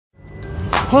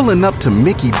Pulling up to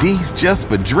Mickey D's just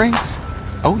for drinks?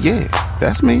 Oh yeah,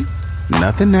 that's me.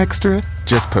 Nothing extra,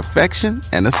 just perfection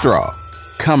and a straw.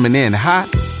 Coming in hot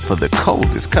for the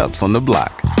coldest cups on the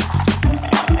block.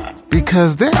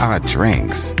 Because there are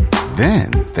drinks.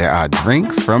 Then there are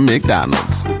drinks from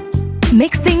McDonald's.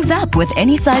 Mix things up with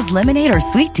any size lemonade or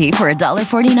sweet tea for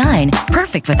 $1.49.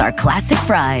 Perfect with our classic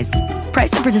fries.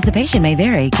 Price and participation may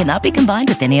vary. Cannot be combined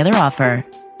with any other offer.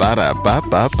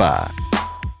 Ba-da-ba-ba-ba.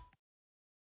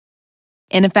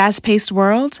 In a fast-paced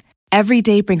world, every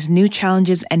day brings new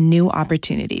challenges and new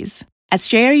opportunities. At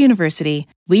Strayer University,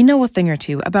 we know a thing or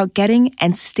two about getting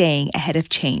and staying ahead of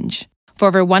change. For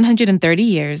over 130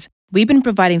 years, we've been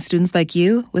providing students like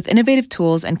you with innovative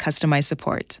tools and customized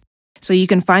support, so you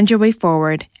can find your way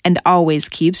forward and always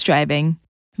keep striving.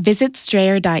 Visit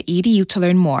strayer.edu to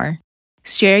learn more.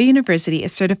 Strayer University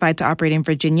is certified to operate in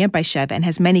Virginia by Chev and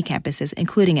has many campuses,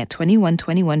 including at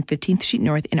 2121 15th Street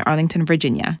North in Arlington,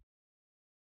 Virginia.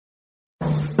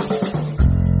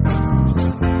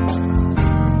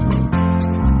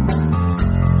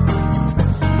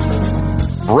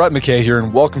 Brett McKay here,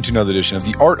 and welcome to another edition of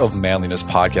the Art of Manliness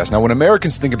podcast. Now, when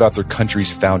Americans think about their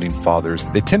country's founding fathers,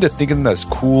 they tend to think of them as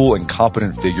cool and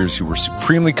competent figures who were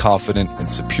supremely confident in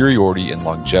superiority and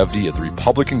longevity of the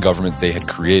Republican government they had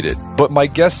created. But my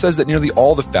guest says that nearly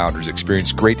all the founders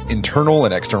experienced great internal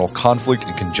and external conflict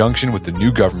in conjunction with the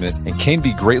new government and can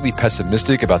be greatly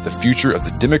pessimistic about the future of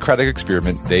the democratic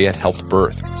experiment they had helped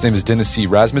birth. His name is Dennis C.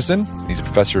 Rasmussen. He's a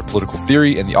professor of political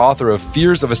theory and the author of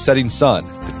Fears of a Setting Sun,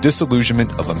 The Disillusionment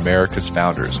of America's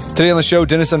Founders. Today on the show,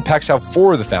 Dennis unpacks how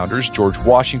four of the founders, George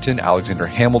Washington, Alexander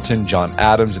Hamilton, John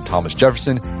Adams, and Thomas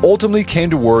Jefferson, ultimately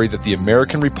came to worry that the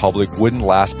American Republic wouldn't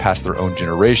last past their own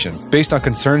generation, based on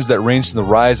concerns that ranged from the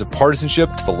rise of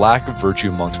partisanship to the lack of virtue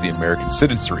amongst the American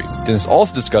citizenry. Dennis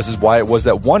also discusses why it was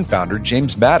that one founder,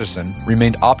 James Madison,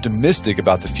 remained optimistic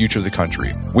about the future of the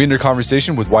country. We end our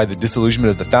conversation with why the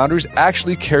disillusionment of the founders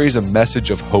actually carries a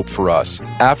message of hope for us.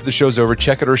 After the show's over,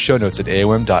 check out our show notes at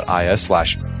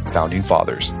aom.is/Founding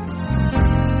Fathers.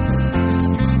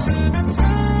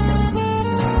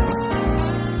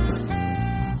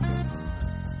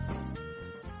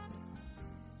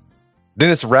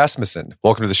 Dennis Rasmussen,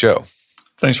 welcome to the show.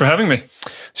 Thanks for having me.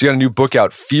 So you got a new book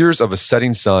out, Fears of a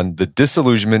Setting Sun, The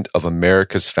Disillusionment of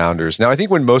America's Founders. Now, I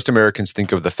think when most Americans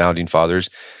think of the Founding Fathers,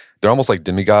 they're almost like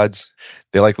demigods.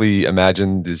 They likely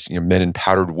imagine these men in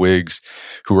powdered wigs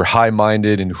who were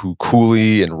high-minded and who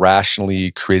coolly and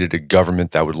rationally created a government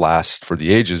that would last for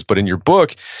the ages. But in your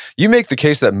book, you make the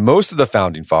case that most of the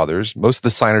Founding Fathers, most of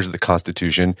the signers of the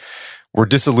Constitution, were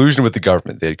disillusioned with the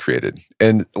government they had created.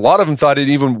 And a lot of them thought it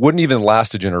wouldn't even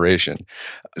last a generation.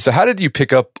 So how did you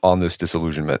pick up on this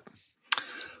disillusionment?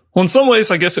 Well, in some ways,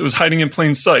 I guess it was hiding in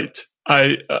plain sight.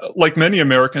 Like many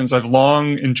Americans, I've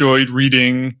long enjoyed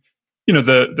reading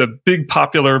the big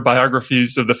popular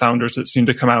biographies of the founders that seem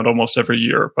to come out almost every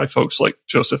year by folks like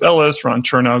Joseph Ellis, Ron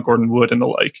Chernow, Gordon Wood, and the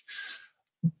like.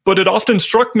 But it often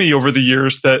struck me over the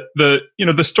years that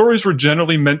the stories were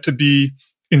generally meant to be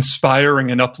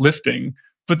inspiring and uplifting,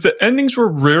 but the endings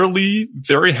were rarely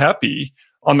very happy.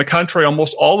 On the contrary,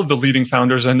 almost all of the leading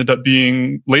founders ended up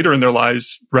being, later in their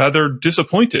lives, rather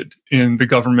disappointed in the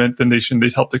government, the nation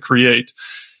they'd helped to create.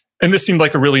 And this seemed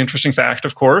like a really interesting fact,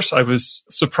 of course. I was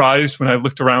surprised when I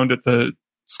looked around at the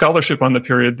scholarship on the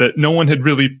period that no one had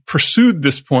really pursued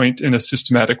this point in a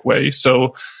systematic way.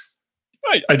 So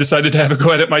I decided to have a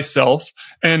go at it myself.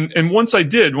 And once I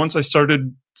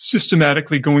started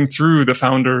systematically going through the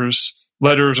founders'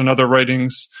 letters and other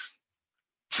writings,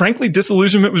 frankly,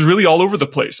 disillusionment was really all over the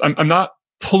place. I'm not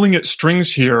pulling at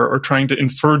strings here or trying to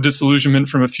infer disillusionment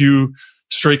from a few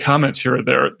stray comments here or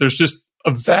there. There's just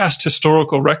a vast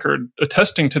historical record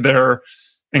attesting to their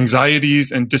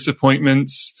anxieties and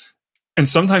disappointments, and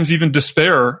sometimes even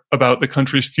despair about the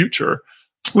country's future,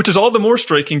 which is all the more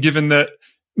striking given that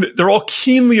they're all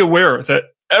keenly aware that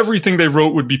everything they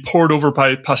wrote would be pored over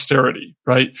by posterity,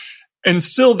 right? And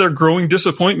still their growing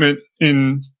disappointment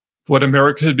in what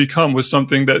America had become was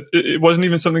something that it wasn't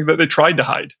even something that they tried to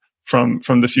hide from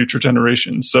the future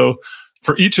generations. So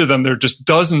for each of them, there are just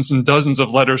dozens and dozens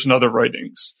of letters and other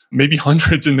writings, maybe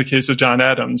hundreds in the case of John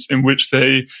Adams, in which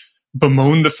they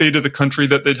bemoan the fate of the country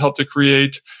that they'd helped to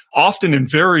create, often in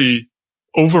very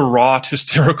overwrought,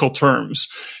 hysterical terms.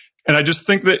 And I just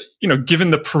think that,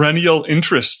 given the perennial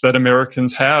interest that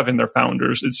Americans have in their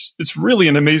founders, it's really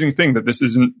an amazing thing that this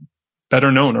isn't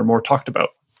better known or more talked about.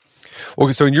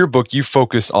 Okay, so in your book, you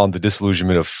focus on the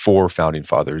disillusionment of 4 founding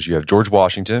fathers. You have George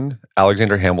Washington,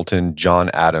 Alexander Hamilton, John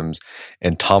Adams,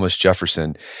 and Thomas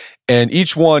Jefferson. And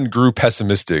each one grew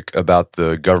pessimistic about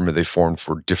the government they formed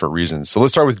for different reasons. So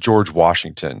let's start with George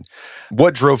Washington.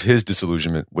 What drove his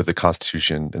disillusionment with the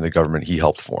Constitution and the government he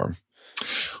helped form?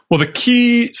 Well, the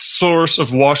key source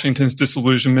of Washington's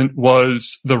disillusionment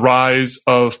was the rise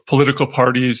of political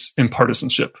parties and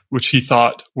partisanship, which he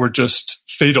thought were just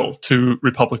fatal to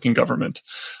Republican government.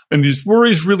 And these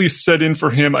worries really set in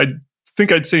for him, I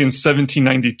think I'd say in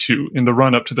 1792, in the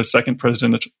run-up to the second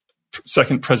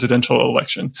presidential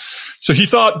election. So he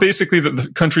thought basically that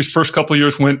the country's first couple of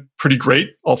years went pretty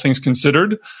great, all things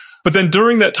considered. But then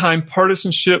during that time,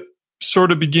 partisanship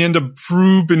sort of began to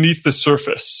brew beneath the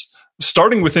surface,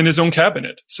 starting within his own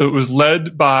cabinet. So it was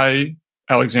led by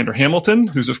Alexander Hamilton,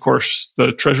 who's of course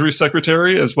the Treasury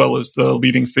Secretary, as well as the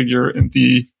leading figure in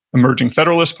the emerging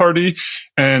Federalist Party,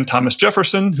 and Thomas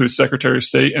Jefferson, who is Secretary of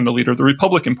State and the leader of the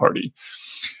Republican Party.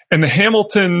 And the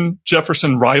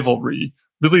Hamilton-Jefferson rivalry,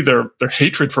 really their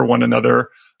hatred for one another,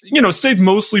 stayed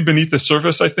mostly beneath the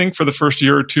surface, I think, for the first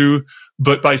year or two.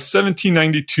 But by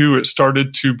 1792, it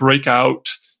started to break out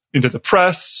into the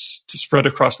press, to spread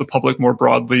across the public more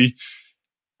broadly.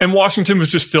 And Washington was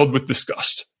just filled with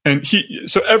disgust. And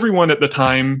so everyone at the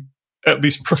time at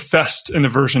least professed an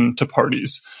aversion to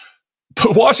parties.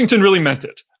 But Washington really meant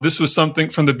it. This was something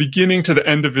from the beginning to the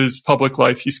end of his public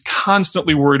life. He's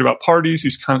constantly worried about parties.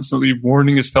 He's constantly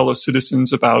warning his fellow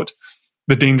citizens about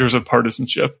the dangers of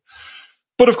partisanship.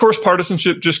 But of course,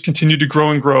 partisanship just continued to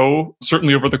grow and grow,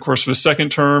 certainly over the course of his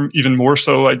second term, even more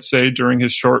so, I'd say, during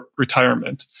his short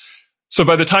retirement. So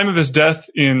by the time of his death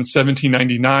in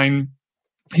 1799,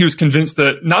 he was convinced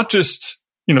that not just,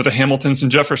 the Hamiltons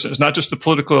and Jeffersons, not just the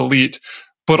political elite,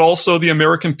 but also the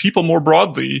American people more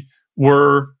broadly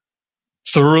were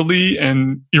thoroughly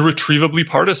and irretrievably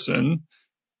partisan.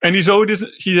 And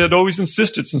he had always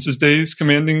insisted since his days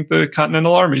commanding the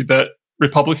Continental Army that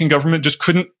Republican government just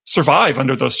couldn't survive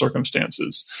under those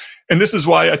circumstances. And this is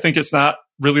why I think it's not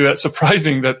really that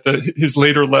surprising that his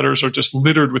later letters are just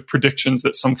littered with predictions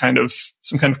that some kind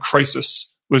of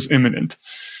crisis was imminent.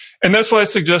 And that's why I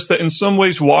suggest that in some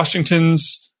ways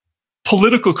Washington's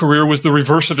political career was the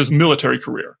reverse of his military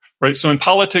career, right? So in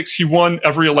politics, he won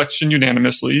every election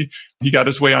unanimously. He got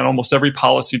his way on almost every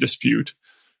policy dispute.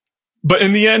 But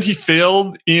in the end, he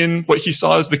failed in what he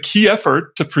saw as the key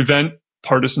effort to prevent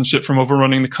partisanship from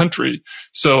overrunning the country.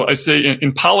 So I say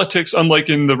in politics, unlike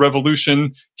in the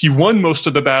revolution, he won most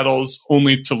of the battles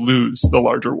only to lose the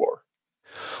larger war.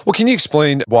 Well, can you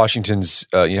explain Washington's,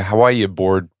 why he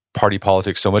abhorred party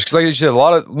politics so much? Because like you said,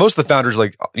 most of the founders,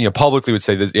 publicly would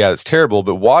say this, yeah, it's terrible.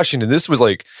 But Washington, this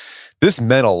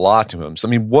meant a lot to him. So,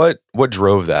 what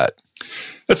drove that?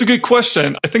 That's a good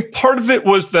question. I think part of it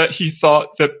was that he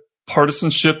thought that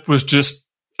partisanship was just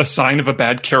a sign of a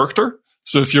bad character.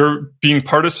 So if you're being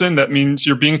partisan, that means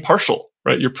you're being partial,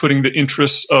 right? You're putting the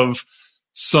interests of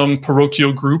some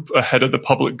parochial group ahead of the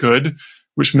public good,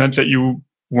 which meant that you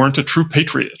weren't a true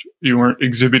patriot. You weren't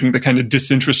exhibiting the kind of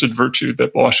disinterested virtue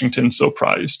that Washington so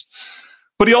prized.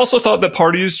 But he also thought that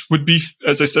parties would be,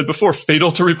 as I said before,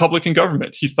 fatal to Republican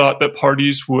government. He thought that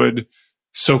parties would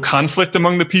sow conflict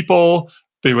among the people.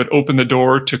 They would open the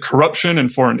door to corruption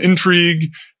and foreign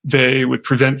intrigue. They would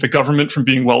prevent the government from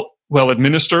being well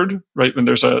administered, right? When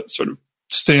there's a sort of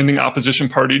standing opposition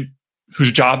party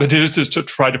whose job it is to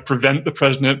try to prevent the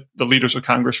president, the leaders of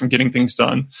Congress from getting things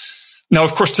done. Now,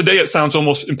 of course, today it sounds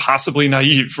almost impossibly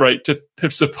naive, right? To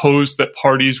have supposed that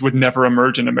parties would never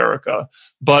emerge in America.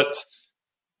 But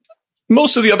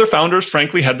most of the other founders,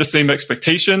 frankly, had the same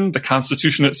expectation. The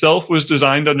Constitution itself was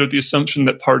designed under the assumption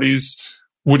that parties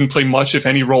wouldn't play much, if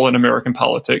any, role in American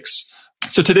politics.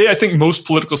 So today, I think most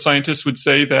political scientists would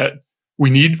say that we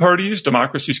need parties.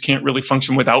 Democracies can't really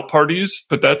function without parties.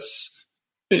 But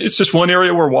it's just one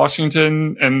area where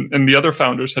Washington and the other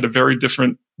founders had a very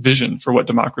different vision for what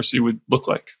democracy would look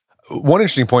like. One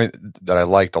interesting point that I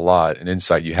liked a lot, an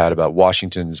insight you had about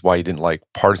Washington's why he didn't like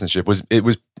partisanship, was it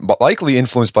was likely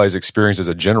influenced by his experience as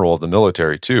a general of the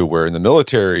military too, where in the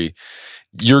military,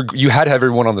 you had to have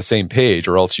everyone on the same page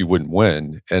or else you wouldn't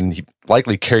win. And he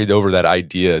likely carried over that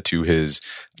idea to his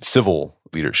civil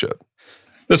leadership.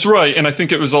 That's right. And I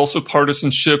think it was also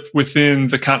partisanship within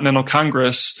the Continental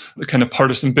Congress, the kind of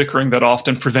partisan bickering that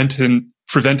often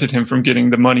prevented him from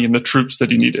getting the money and the troops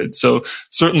that he needed. So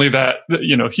certainly that,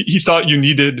 he thought you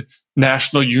needed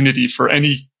national unity for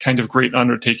any kind of great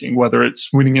undertaking, whether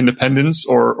it's winning independence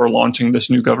or launching this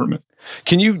new government.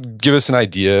 Can you give us an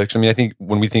idea? Because I think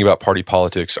when we think about party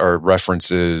politics, our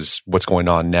reference is what's going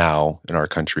on now in our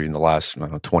country in the last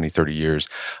 20, 30 years.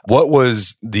 What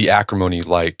was the acrimony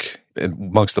like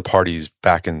amongst the parties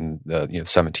back in the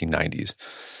 1790s?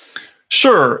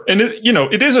 Sure. And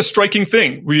it is a striking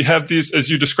thing. We have these, as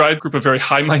you described, group of very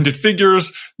high-minded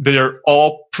figures. They are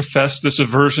all profess this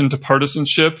aversion to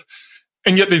partisanship.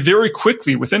 And yet they very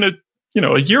quickly, within a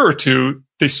year or two,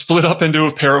 they split up into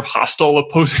a pair of hostile,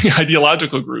 opposing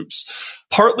ideological groups.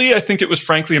 Partly, I think it was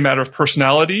frankly a matter of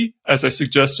personality. As I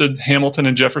suggested, Hamilton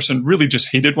and Jefferson really just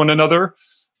hated one another.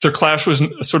 Their clash was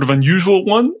a sort of unusual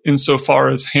one insofar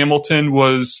as Hamilton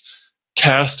was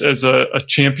cast as a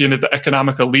champion of the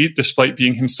economic elite, despite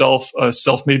being himself a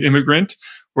self-made immigrant,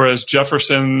 whereas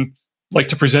Jefferson liked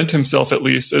to present himself, at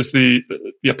least, as the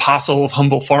apostle of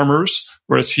humble farmers,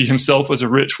 whereas he himself was a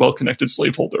rich, well-connected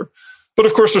slaveholder. But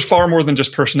of course, there's far more than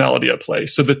just personality at play.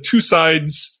 So the two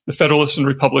sides, the Federalists and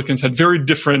Republicans, had very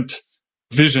different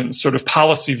visions, sort of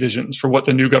policy visions for what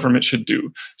the new government should do.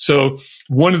 So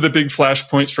one of the big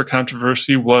flashpoints for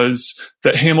controversy was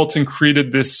that Hamilton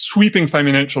created this sweeping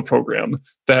financial program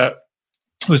that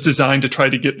was designed to try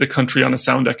to get the country on a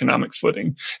sound economic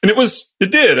footing. And it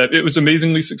was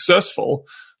amazingly successful.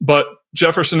 But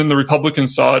Jefferson and the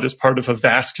Republicans saw it as part of a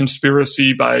vast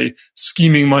conspiracy by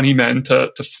scheming money men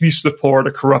to fleece the poor,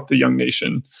 to corrupt the young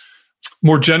nation.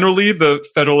 More generally, the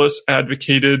Federalists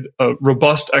advocated a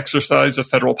robust exercise of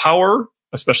federal power,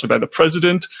 especially by the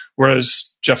president,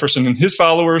 whereas Jefferson and his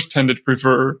followers tended to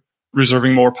prefer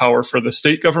reserving more power for the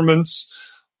state governments.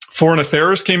 Foreign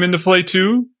affairs came into play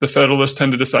too. The Federalists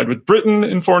tended to side with Britain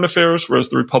in foreign affairs, whereas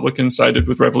the Republicans sided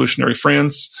with revolutionary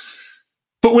France.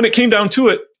 But when it came down to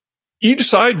it, each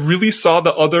side really saw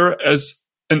the other as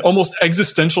an almost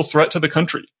existential threat to the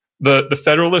country. The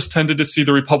Federalists tended to see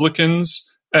the Republicans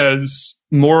as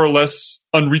more or less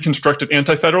unreconstructed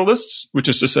anti-federalists, which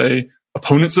is to say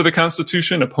opponents of the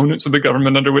Constitution, opponents of the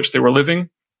government under which they were living.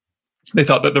 They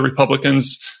thought that the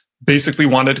Republicans basically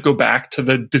wanted to go back to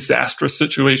the disastrous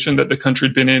situation that the country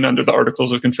had been in under the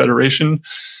Articles of Confederation.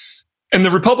 And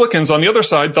the Republicans on the other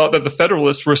side thought that the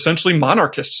Federalists were essentially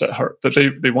monarchists at heart, that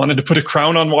they wanted to put a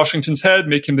crown on Washington's head,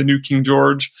 make him the new King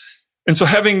George. And so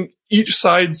having each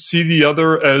side see the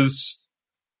other as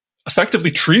effectively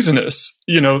treasonous,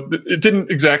 it didn't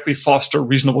exactly foster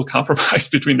reasonable compromise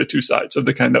between the two sides of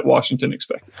the kind that Washington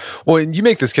expected. Well, and you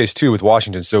make this case too with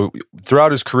Washington. So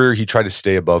throughout his career, he tried to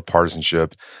stay above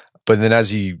partisanship. But then as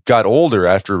he got older,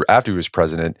 after he was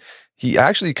president, he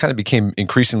actually kind of became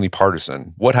increasingly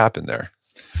partisan. What happened there?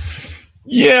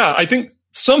 Yeah, I think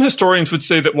some historians would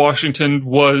say that Washington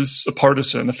was a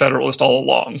partisan, a Federalist all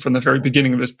along from the very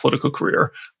beginning of his political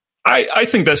career. I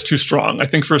think that's too strong. I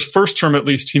think for his first term, at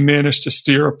least, he managed to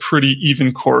steer a pretty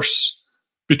even course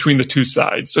between the two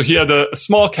sides. So he had a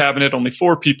small cabinet, only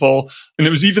 4 people, and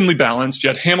it was evenly balanced. You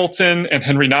had Hamilton and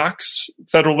Henry Knox,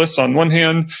 Federalists on one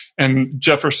hand, and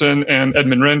Jefferson and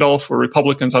Edmund Randolph were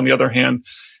Republicans on the other hand.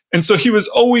 And so he was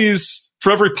always,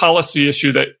 for every policy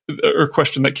issue or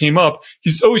question that came up,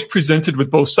 he's always presented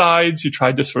with both sides. He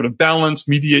tried to sort of balance,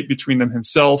 mediate between them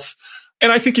himself.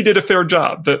 And I think he did a fair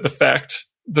job.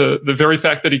 The very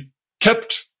fact that he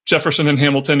kept Jefferson and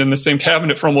Hamilton in the same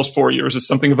cabinet for almost 4 years is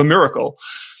something of a miracle.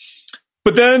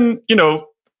 But then,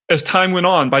 as time went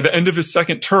on, by the end of his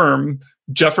second term,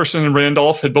 Jefferson and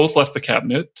Randolph had both left the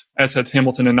cabinet, as had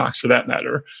Hamilton and Knox for that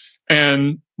matter.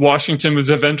 And Washington was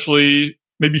eventually,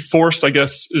 maybe forced, I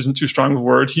guess isn't too strong of a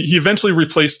word. He eventually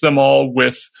replaced them all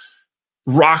with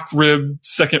rock-ribbed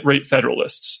second-rate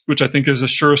Federalists, which I think is a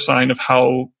sure sign of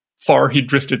how far he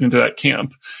drifted into that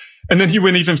camp. And then he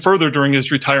went even further during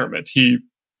his retirement.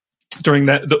 During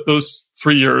those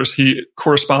 3 years, he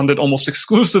corresponded almost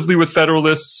exclusively with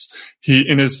Federalists.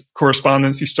 In his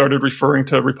correspondence, he started referring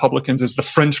to Republicans as the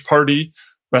French Party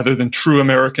rather than true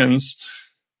Americans.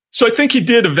 So I think he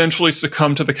did eventually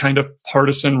succumb to the kind of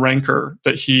partisan rancor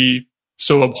that he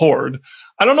so abhorred.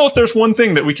 I don't know if there's one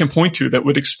thing that we can point to that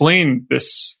would explain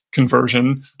this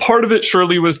conversion. Part of it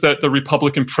surely was that the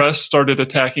Republican press started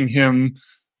attacking him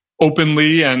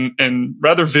openly and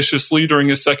rather viciously during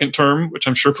his second term, which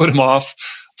I'm sure put him off.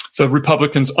 The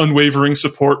Republicans' unwavering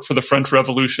support for the French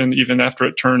Revolution, even after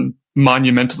it turned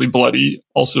monumentally bloody,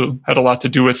 also had a lot to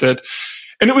do with it.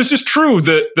 And it was just true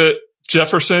that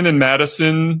Jefferson and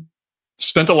Madison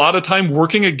spent a lot of time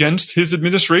working against his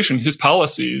administration, his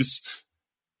policies,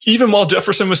 even while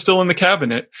Jefferson was still in the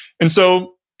cabinet. And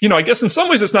so, I guess in some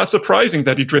ways it's not surprising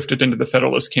that he drifted into the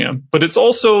Federalist camp, but it's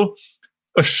also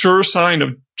a sure sign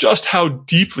of just how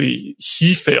deeply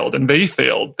he failed and they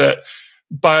failed, that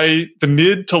by the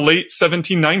mid to late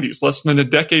 1790s, less than a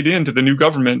decade into the new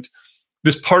government,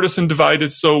 this partisan divide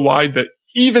is so wide that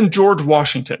even George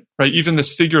Washington, right, even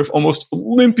this figure of almost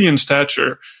Olympian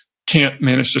stature, can't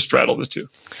manage to straddle the two.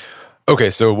 Okay,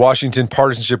 so Washington,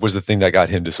 partisanship was the thing that got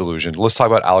him disillusioned. Let's talk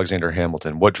about Alexander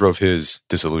Hamilton. What drove his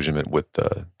disillusionment with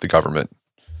the government?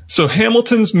 So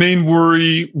Hamilton's main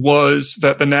worry was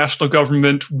that the national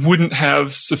government wouldn't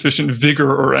have sufficient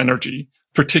vigor or energy,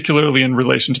 particularly in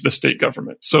relation to the state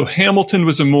government. So Hamilton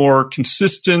was a more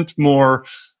consistent, more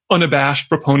unabashed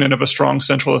proponent of a strong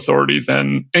central authority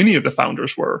than any of the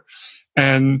founders were.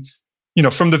 And,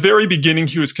 from the very beginning,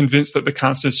 he was convinced that the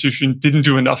Constitution didn't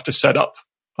do enough to set up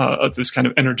this kind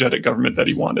of energetic government that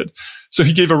he wanted. So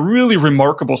he gave a really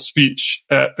remarkable speech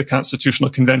at the Constitutional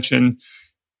Convention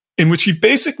in which he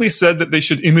basically said that they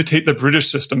should imitate the British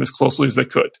system as closely as they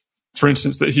could. For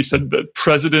instance, that he said that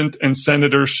president and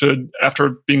senators should,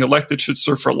 after being elected, should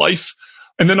serve for life.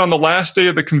 And then on the last day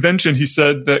of the convention, he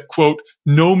said that, quote,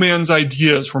 no man's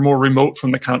ideas were more remote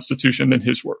from the Constitution than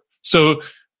his were. So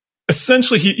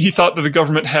essentially, he thought that the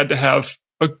government had to have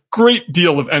a great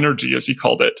deal of energy, as he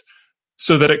called it,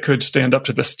 so that it could stand up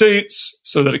to the states,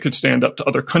 so that it could stand up to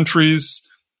other countries,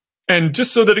 and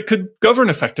just so that it could govern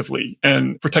effectively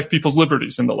and protect people's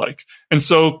liberties and the like. And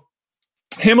so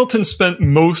Hamilton spent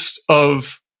most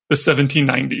of the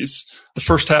 1790s, the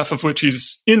first half of which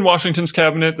he's in Washington's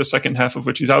cabinet, the second half of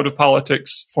which he's out of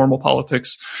politics, formal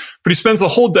politics. But he spends the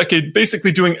whole decade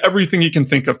basically doing everything he can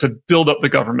think of to build up the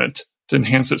government, to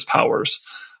enhance its powers.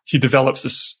 He develops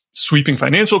this sweeping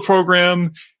financial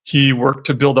program. He worked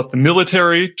to build up the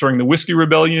military during the Whiskey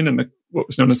Rebellion and what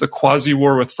was known as the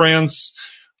Quasi-War with France.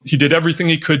 He did everything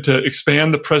he could to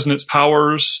expand the president's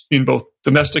powers in both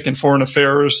domestic and foreign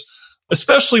affairs,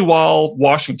 especially while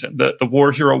Washington, the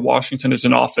war hero Washington, is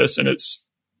in office, and it's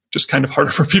just kind of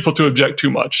harder for people to object too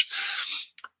much.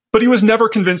 But he was never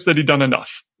convinced that he'd done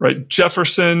enough, right?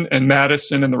 Jefferson and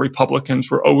Madison and the Republicans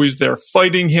were always there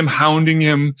fighting him, hounding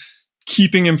him,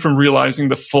 keeping him from realizing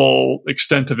the full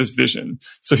extent of his vision.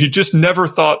 So he just never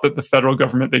thought that the federal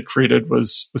government they created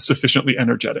was sufficiently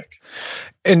energetic.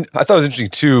 And I thought it was interesting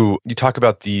too. You talk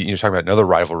about another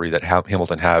rivalry that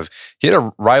Hamilton had. He had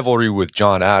a rivalry with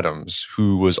John Adams,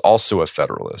 who was also a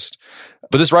Federalist.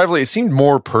 But this rivalry, it seemed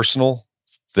more personal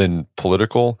than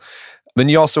political. Then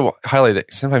you also highlight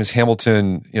that sometimes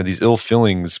Hamilton, these ill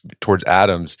feelings towards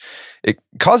Adams, it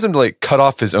caused him to cut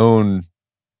off his own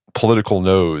political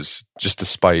nose just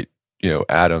despite,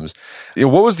 Adams.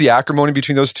 What was the acrimony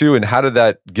between those two, and how did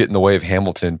that get in the way of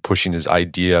Hamilton pushing his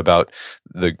idea about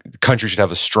the country should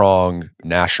have a strong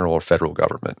national or federal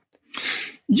government?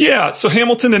 Yeah, so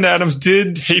Hamilton and Adams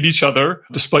did hate each other,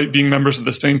 despite being members of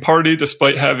the same party,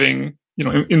 despite having,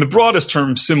 in the broadest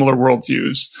terms, similar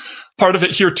worldviews. Part of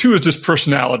it here, too, is just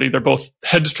personality. They're both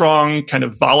headstrong, kind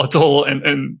of volatile,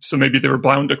 and so maybe they were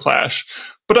bound to clash.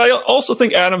 But I also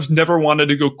think Adams never wanted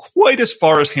to go quite as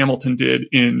far as Hamilton did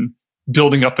in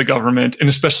building up the government, and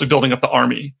especially building up the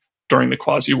army during the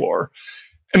Quasi-War.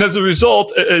 And as a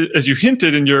result, as you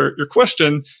hinted in your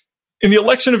question, in the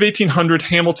election of 1800,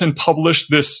 Hamilton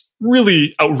published this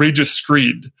really outrageous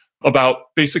screed about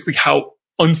basically how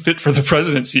unfit for the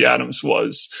presidency Adams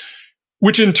was,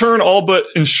 which in turn all but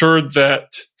ensured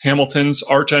that Hamilton's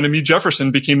archenemy Jefferson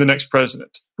became the next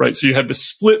president, right? So you had the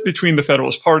split between the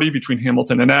Federalist Party, between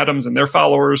Hamilton and Adams and their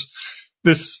followers.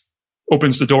 This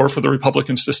opens the door for the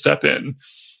Republicans to step in.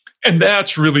 And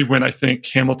that's really when I think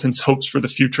Hamilton's hopes for the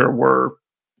future were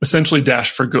essentially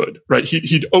dashed for good, right?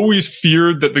 He'd always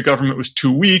feared that the government was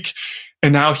too weak.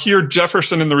 And now here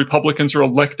Jefferson and the Republicans are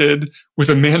elected with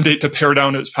a mandate to pare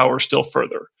down its power still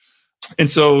further. And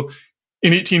so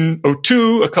in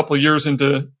 1802, a couple of years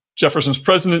into Jefferson's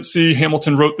presidency,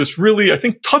 Hamilton wrote this really, I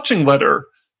think, touching letter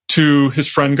to his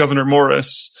friend Gouverneur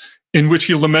Morris, in which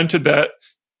he lamented that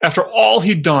after all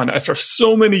he'd done, after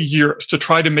so many years to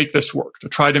try to make this work, to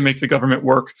try to make the government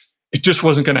work, it just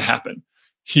wasn't going to happen.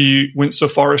 He went so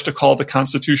far as to call the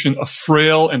Constitution a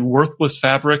frail and worthless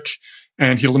fabric,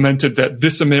 and he lamented that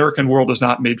this American world is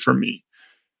not made for me.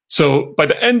 So by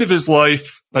the end of his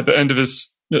life, by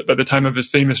the time of his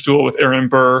famous duel with Aaron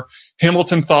Burr,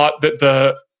 Hamilton thought that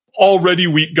the already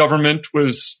weak government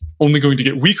was only going to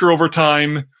get weaker over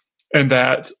time, and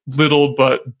that little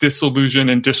but disillusion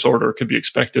and disorder could be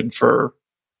expected for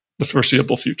the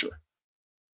foreseeable future.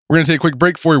 We're going to take a quick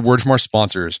break for a word from our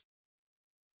sponsors.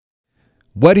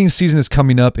 Wedding season is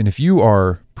coming up, and if you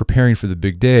are preparing for the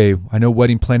big day, I know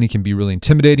wedding planning can be really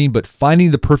intimidating, but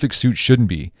finding the perfect suit shouldn't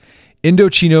be.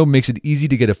 Indochino makes it easy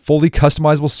to get a fully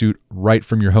customizable suit right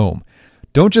from your home.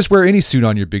 Don't just wear any suit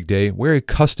on your big day, wear a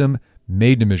custom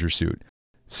made-to-measure suit.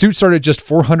 Suits start at just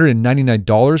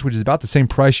 $499, which is about the same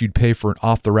price you'd pay for an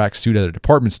off-the-rack suit at a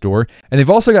department store. And they've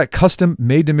also got custom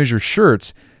made-to-measure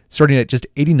shirts starting at just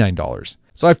 $89.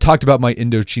 So I've talked about my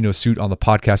Indochino suit on the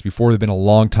podcast before. They've been a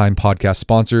long-time podcast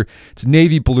sponsor. It's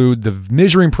navy blue. The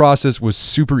measuring process was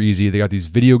super easy. They got these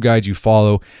video guides you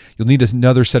follow. You'll need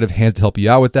another set of hands to help you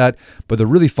out with that. But the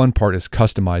really fun part is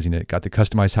customizing it. Got to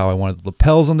customize how I wanted the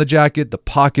lapels on the jacket, the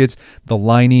pockets, the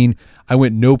lining. I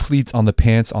went no pleats on the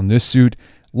pants on this suit.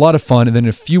 A lot of fun. And then in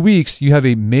a few weeks, you have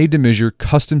a made-to-measure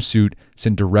custom suit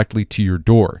sent directly to your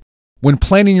door. When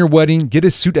planning your wedding, get a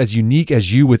suit as unique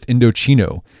as you with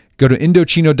Indochino. Go to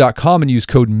Indochino.com and use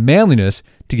code manliness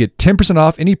to get 10%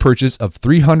 off any purchase of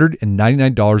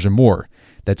 $399 or more.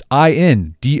 That's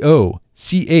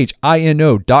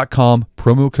INDOCHINO.com,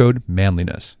 promo code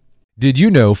manliness. Did you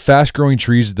know Fast Growing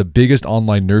Trees is the biggest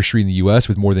online nursery in the U.S.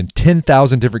 with more than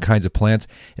 10,000 different kinds of plants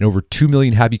and over 2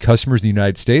 million happy customers in the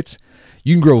United States?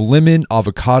 You can grow lemon,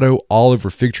 avocado, olive, or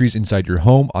fig trees inside your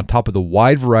home on top of the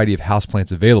wide variety of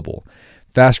houseplants available.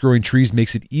 Fast Growing Trees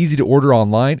makes it easy to order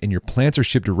online, and your plants are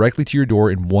shipped directly to your door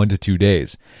in 1 to 2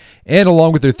 days. And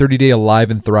along with their 30-day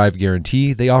Alive and Thrive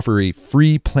guarantee, they offer a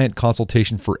free plant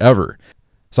consultation forever.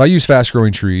 So I use Fast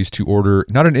Growing Trees to order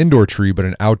not an indoor tree, but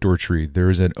an outdoor tree. There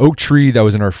is an oak tree that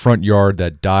was in our front yard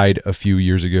that died a few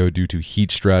years ago due to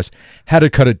heat stress. Had to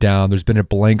cut it down. There's been a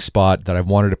blank spot that I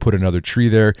wanted to put another tree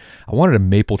there. I wanted a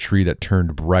maple tree that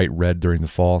turned bright red during the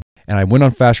fall. And I went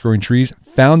on Fast Growing Trees,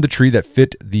 found the tree that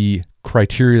fit the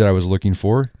criteria that I was looking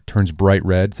for. Turns bright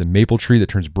red. It's a maple tree that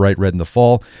turns bright red in the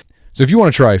fall. So if you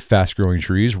want to try Fast Growing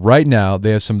Trees, right now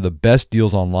they have some of the best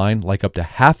deals online, like up to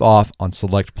half off on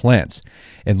select plants.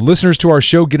 And listeners to our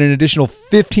show get an additional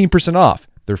 15% off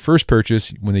their first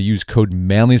purchase when they use code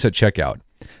manliness at checkout.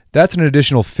 That's an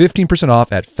additional 15%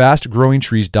 off at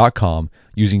fastgrowingtrees.com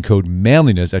using code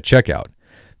manliness at checkout.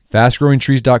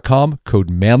 Fastgrowingtrees.com, code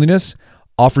manliness.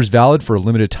 Offers valid for a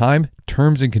limited time.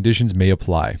 Terms and conditions may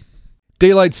apply.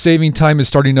 Daylight saving time is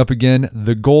starting up again.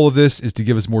 The goal of this is to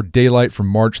give us more daylight from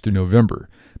March through November.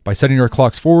 By setting our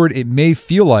clocks forward, it may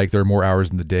feel like there are more hours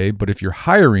in the day, but if you're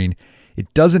hiring,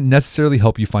 it doesn't necessarily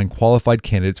help you find qualified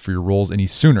candidates for your roles any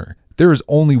sooner. There is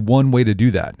only one way to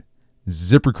do that: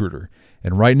 ZipRecruiter.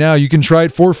 And right now you can try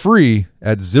it for free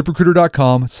at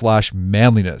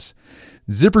ZipRecruiter.com/manliness.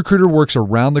 ZipRecruiter works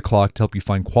around the clock to help you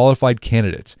find qualified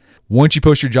candidates. Once you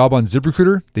post your job on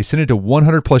ZipRecruiter, they send it to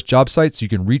 100 plus job sites so you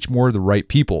can reach more of the right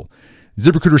people.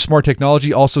 ZipRecruiter's smart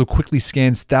technology also quickly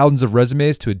scans thousands of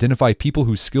resumes to identify people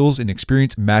whose skills and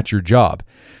experience match your job.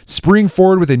 Spring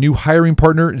forward with a new hiring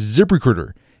partner,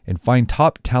 ZipRecruiter, and find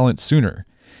top talent sooner.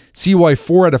 See why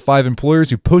 4 out of 5 employers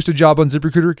who post a job on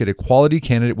ZipRecruiter get a quality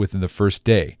candidate within the first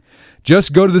day.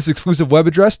 Just go to this exclusive web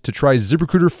address to try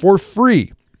ZipRecruiter for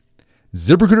free.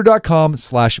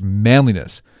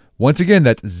 ZipRecruiter.com/manliness. Once again,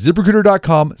 that's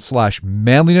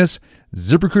ZipRecruiter.com/manliness.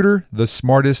 ZipRecruiter, the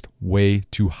smartest way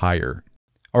to hire.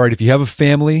 All right, if you have a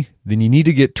family, then you need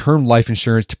to get term life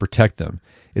insurance to protect them.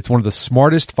 It's one of the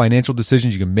smartest financial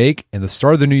decisions you can make, and the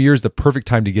start of the new year is the perfect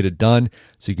time to get it done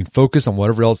so you can focus on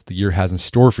whatever else the year has in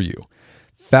store for you.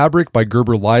 Fabric by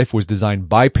Gerber Life was designed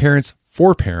by parents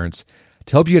for parents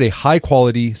to help you get a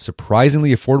high-quality, surprisingly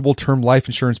affordable term life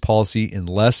insurance policy in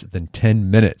less than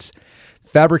 10 minutes.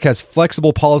 Fabric has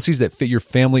flexible policies that fit your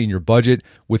family and your budget,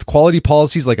 with quality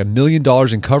policies like $1 million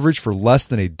in coverage for less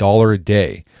than $1 a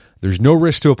day. There's no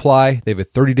risk to apply. They have a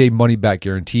 30-day money-back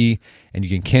guarantee, and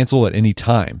you can cancel at any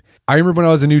time. I remember when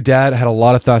I was a new dad, I had a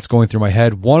lot of thoughts going through my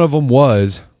head. One of them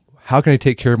was, how can I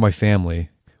take care of my family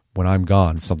when I'm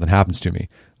gone if something happens to me?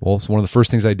 Well, so one of the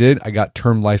first things I did, I got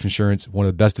term life insurance, one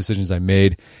of the best decisions I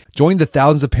made. Join the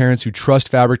thousands of parents who trust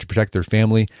Fabric to protect their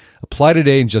family. Apply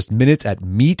today in just minutes at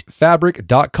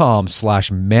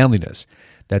meetfabric.com/manliness.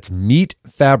 That's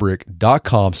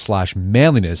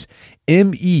meetfabric.com/manliness.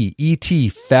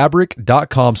 MEET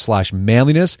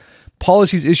fabric.com/manliness.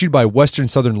 Policies issued by Western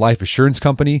Southern Life Assurance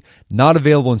Company, not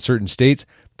available in certain states.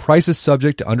 Prices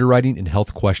subject to underwriting and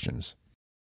health questions.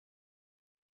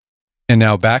 And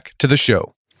now back to the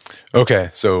show. Okay,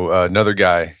 so another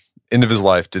guy, end of his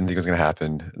life, didn't think it was going to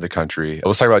happen. The country.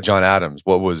 Let's talk about John Adams.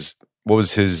 What was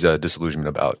his disillusionment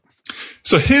about?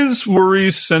 So his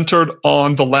worries centered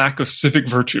on the lack of civic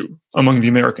virtue among the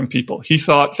American people. He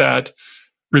thought that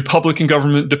Republican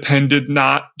government depended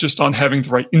not just on having the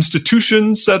right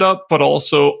institutions set up, but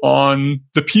also on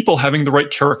the people having the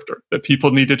right character, that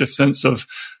people needed a sense of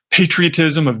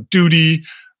patriotism, of duty,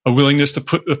 a willingness to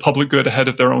put the public good ahead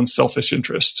of their own selfish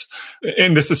interests.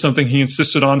 And this is something he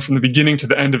insisted on from the beginning to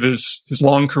the end of his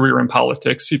long career in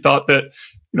politics. He thought that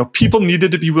people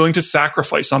needed to be willing to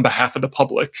sacrifice on behalf of the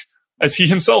public, as he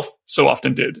himself so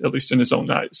often did, at least in his own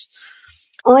eyes.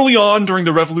 Early on during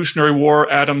the Revolutionary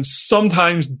War, Adams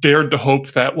sometimes dared to hope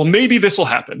that, well, maybe this will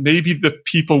happen. Maybe the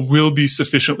people will be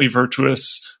sufficiently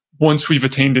virtuous once we've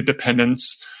attained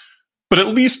independence. But at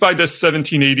least by the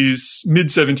 1780s,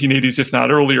 mid-1780s, if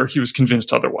not earlier, he was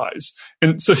convinced otherwise.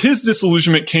 And so his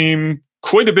disillusionment came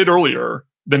quite a bit earlier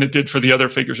than it did for the other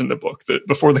figures in the book, that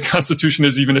before the Constitution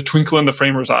is even a twinkle in the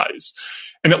framer's eyes.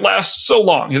 And it lasts so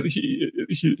long.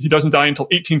 He doesn't die until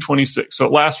 1826, so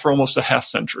it lasts for almost a half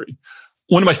century.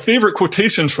 One of my favorite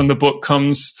quotations from the book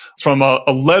comes from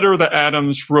a letter that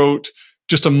Adams wrote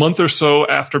just a month or so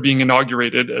after being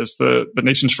inaugurated as the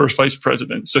nation's first vice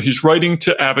president. So he's writing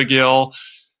to Abigail,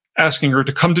 asking her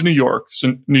to come to New York.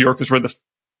 So New York is where the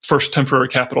first temporary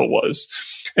capital was.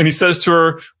 And he says to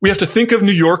her, we have to think of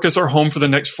New York as our home for the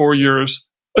next 4 years,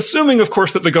 assuming, of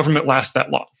course, that the government lasts that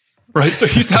long, right? So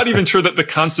he's not even sure that the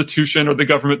Constitution or the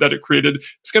government that it created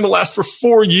is going to last for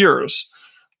 4 years.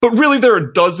 But really, there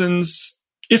are dozens,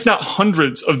 if not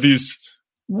hundreds, of these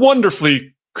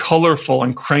wonderfully colorful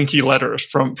and cranky letters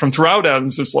from throughout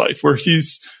Adams's life, where he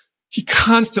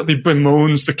constantly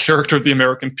bemoans the character of the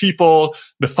American people,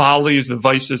 the follies, the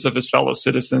vices of his fellow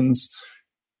citizens.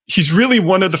 He's really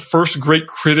one of the first great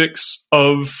critics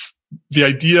of the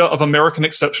idea of American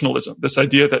exceptionalism, this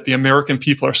idea that the American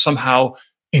people are somehow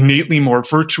innately more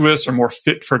virtuous or more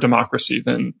fit for democracy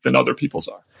than other peoples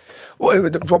are.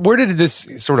 Where did this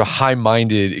sort of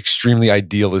high-minded, extremely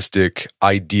idealistic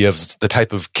idea of the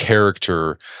type of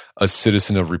character a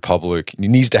citizen of republic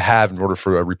needs to have in order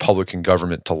for a Republican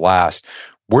government to last,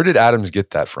 where did Adams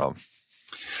get that from?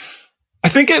 I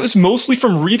think it was mostly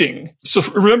from reading. So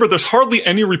remember, there's hardly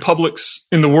any republics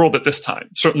in the world at this time.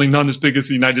 Certainly none as big as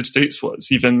the United States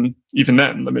was, even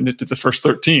then, limited to the first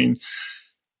 13.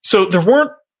 So there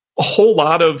weren't a whole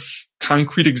lot of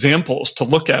concrete examples to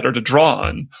look at or to draw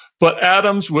on. But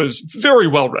Adams was very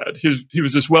well read. He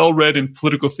was as well read in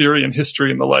political theory and history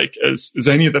and the like as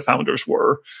any of the founders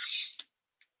were.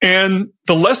 And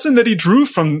the lesson that he drew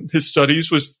from his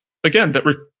studies was, again, that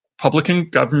Republican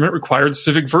government required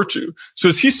civic virtue. So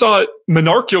as he saw it,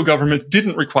 monarchical government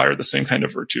didn't require the same kind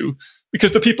of virtue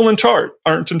because the people in charge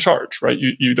aren't in charge, right?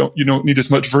 You don't need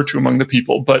as much virtue among the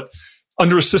people. But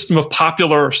under a system of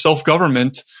popular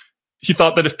self-government, he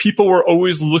thought that if people were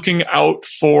always looking out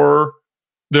for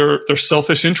their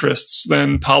selfish interests,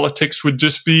 then politics would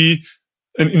just be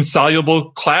an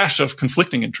insoluble clash of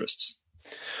conflicting interests.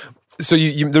 So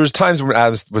there was times when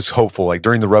Adams was hopeful, like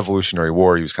during the Revolutionary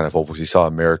War, he was kind of hopeful. He saw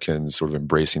Americans sort of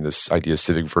embracing this idea of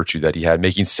civic virtue that he had,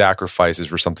 making sacrifices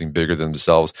for something bigger than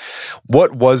themselves.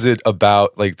 What was it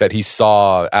about like that he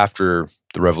saw after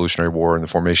the Revolutionary War and the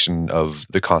formation of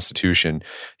the Constitution?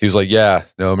 He was like, yeah,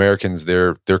 no, Americans,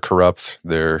 they're corrupt.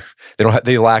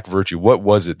 They lack virtue. What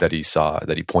was it that he saw,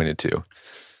 that he pointed to?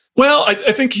 Well,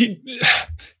 I think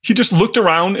he just looked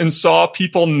around and saw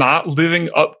people not living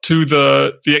up to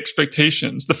the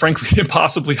expectations, the frankly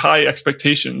impossibly high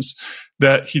expectations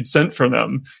that he'd sent for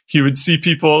them. He would see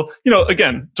people,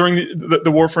 again, during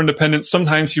the War for Independence,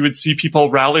 sometimes he would see people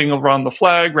rallying around the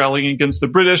flag, rallying against the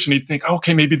British, and he'd think,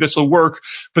 okay, maybe this will work.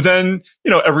 But then,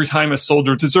 every time a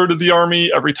soldier deserted the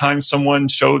army, every time someone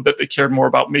showed that they cared more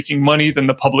about making money than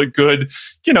the public good,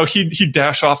 he'd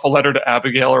dash off a letter to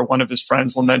Abigail or one of his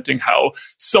friends lamenting how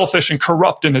selfish and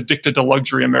corrupt and addicted to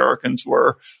luxury Americans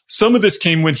were. Some of this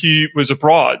came when he was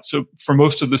abroad. So for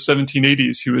most of the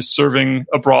 1780s, he was serving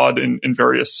abroad in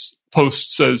various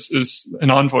posts as an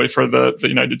envoy for the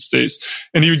United States.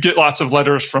 And he would get lots of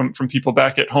letters from people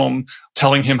back at home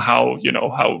telling him how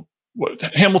what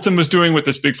Hamilton was doing with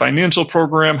this big financial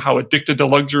program, how addicted to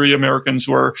luxury Americans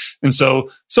were. And so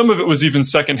some of it was even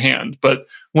secondhand. But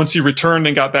once he returned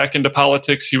and got back into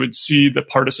politics, he would see the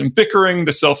partisan bickering,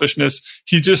 the selfishness.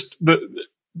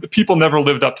 The people never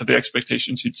lived up to the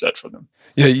expectations he'd set for them.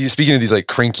 Yeah, speaking of these like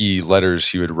cranky letters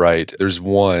he would write, there's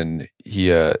one,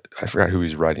 I forgot who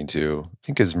he's writing to. I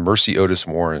think it's Mercy Otis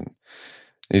Warren. And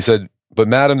he said, "But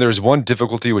madam, there is one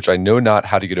difficulty which I know not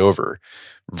how to get over.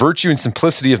 Virtue and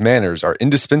simplicity of manners are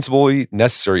indispensably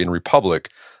necessary in a republic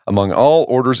among all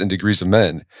orders and degrees of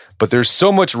men. But there's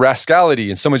so much rascality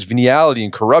and so much venality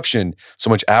and corruption, so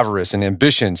much avarice and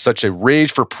ambition, such a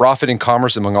rage for profit and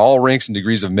commerce among all ranks and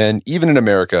degrees of men, even in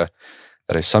America,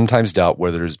 that I sometimes doubt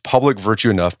whether there's public virtue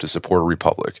enough to support a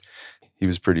republic." He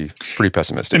was pretty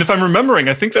pessimistic. And if I'm remembering,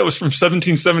 I think that was from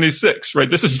 1776, right?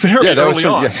 This is very early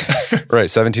on. Right,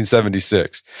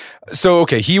 1776. So,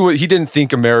 okay, he didn't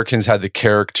think Americans had the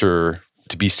character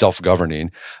to be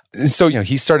self-governing. So,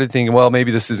 he started thinking, well,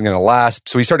 maybe this isn't going to last.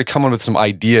 So he started coming with some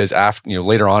ideas after,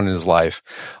 later on in his life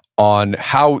on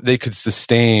how they could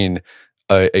sustain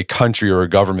a country or a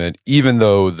government, even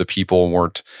though the people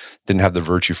didn't have the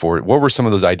virtue for it. What were some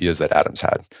of those ideas that Adams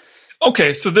had?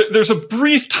 Okay, so there's a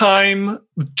brief time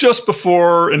just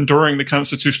before and during the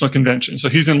Constitutional Convention. So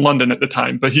he's in London at the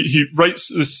time, but he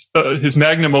writes this, his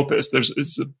magnum opus.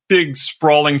 It's a big,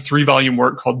 sprawling 3-volume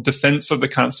work called Defense of the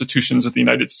Constitutions of the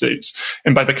United States.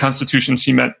 And by the constitutions,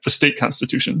 he meant the state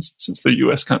constitutions, since the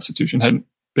U.S. Constitution hadn't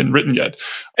been written yet.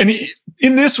 And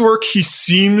in this work, he's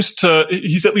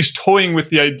at least toying with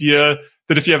the idea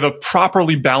that if you have a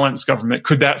properly balanced government,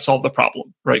 could that solve the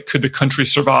problem, right? Could the country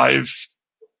survive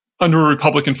under a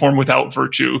Republican form without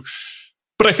virtue?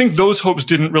 But I think those hopes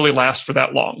didn't really last for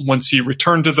that long. Once he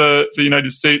returned to the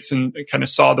United States and kind of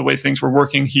saw the way things were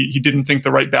working, he didn't think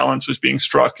the right balance was being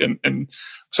struck. And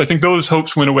so I think those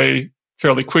hopes went away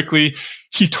fairly quickly.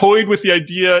 He toyed with the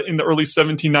idea in the early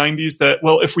 1790s that,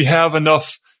 well, if we have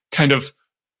enough kind of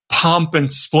pomp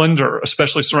and splendor,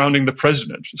 especially surrounding the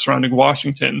president, surrounding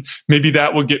Washington, maybe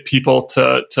that will get people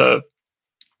to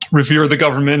revere the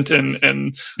government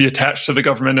and be attached to the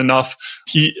government enough.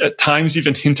 He at times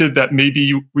even hinted that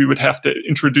maybe we would have to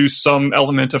introduce some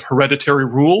element of hereditary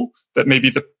rule, that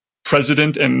maybe the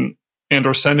president and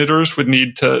or senators would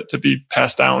need to be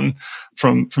passed down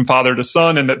from father to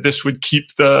son, and that this would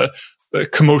keep the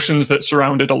commotions that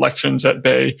surrounded elections at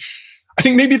bay. I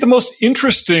think maybe the most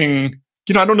interesting,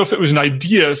 I don't know if it was an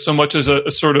idea so much as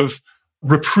a sort of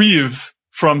reprieve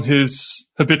from his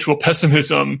habitual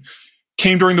pessimism,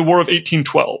 came during the War of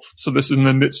 1812. So this is in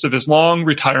the midst of his long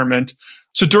retirement.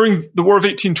 So during the War of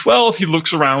 1812, he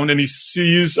looks around and he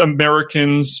sees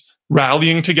Americans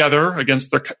rallying together against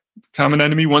their common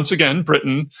enemy once again,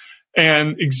 Britain,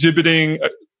 and exhibiting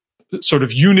a sort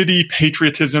of unity,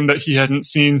 patriotism that he hadn't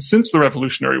seen since the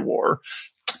Revolutionary War.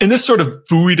 And this sort of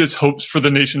buoyed his hopes for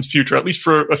the nation's future, at least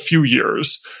for a few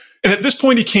years. And at this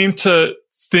point, he came to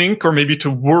think, or maybe to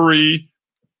worry,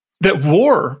 that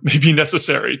war may be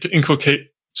necessary to inculcate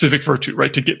civic virtue,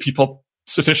 right? To get people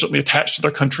sufficiently attached to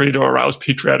their country to arouse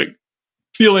patriotic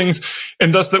feelings,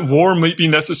 and thus that war might be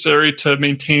necessary to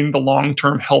maintain the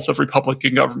long-term health of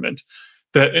Republican government.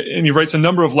 And he writes a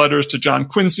number of letters to John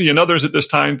Quincy and others at this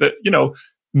time that,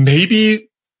 maybe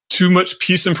too much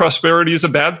peace and prosperity is a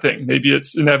bad thing. Maybe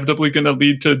it's inevitably going to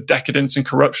lead to decadence and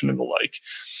corruption and the like.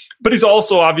 But he's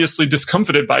also obviously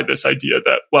discomfited by this idea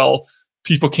that, well,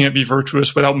 people can't be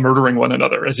virtuous without murdering one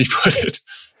another, as he put it.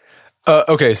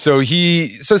 Okay, so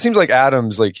it seems like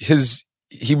Adams,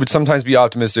 he would sometimes be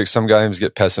optimistic, sometimes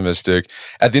get pessimistic.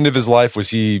 At the end of his life,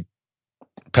 was he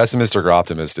pessimistic or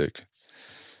optimistic?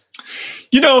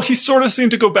 He sort of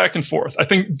seemed to go back and forth. I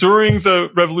think during the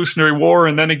Revolutionary War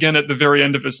and then again at the very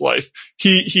end of his life,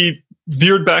 he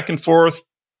veered back and forth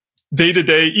day to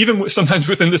day, even sometimes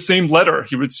within the same letter,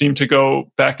 he would seem to go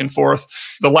back and forth.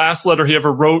 The last letter he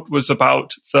ever wrote was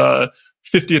about the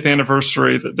 50th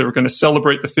anniversary, that they were going to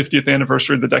celebrate the 50th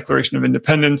anniversary of the Declaration of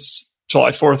Independence, July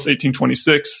 4th,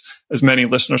 1826. As many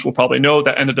listeners will probably know,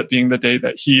 that ended up being the day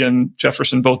that he and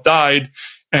Jefferson both died.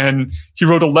 And he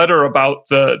wrote a letter about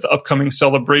the upcoming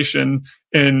celebration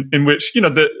in which,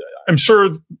 I'm sure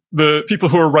the people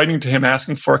who were writing to him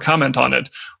asking for a comment on it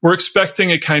were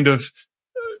expecting a kind of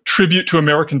tribute to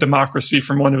American democracy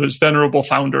from one of his venerable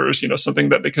founders, something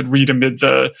that they could read amid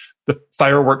the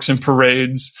fireworks and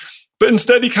parades. But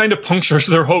instead, he kind of punctures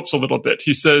their hopes a little bit.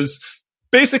 He says,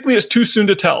 basically, it's too soon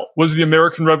to tell. Was the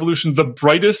American Revolution the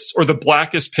brightest or the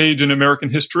blackest page in American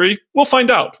history? We'll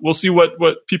find out. We'll see what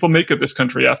people make of this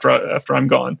country after I'm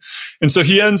gone. And so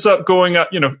he ends up going,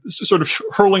 sort of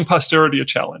hurling posterity a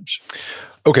challenge.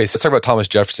 Okay, so let's talk about Thomas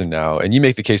Jefferson now. And you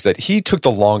make the case that he took the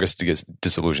longest to get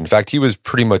disillusioned. In fact, he was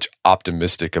pretty much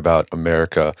optimistic about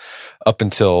America up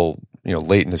until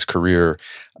late in his career.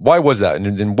 Why was that?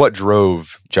 And then what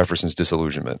drove Jefferson's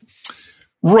disillusionment?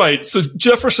 Right. So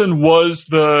Jefferson was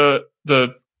the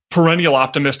perennial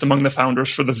optimist among the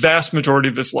founders for the vast majority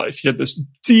of his life. He had this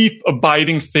deep,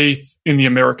 abiding faith in the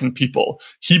American people.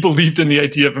 He believed in the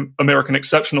idea of American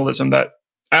exceptionalism that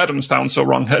Adams found so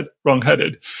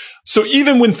wrong-headed. So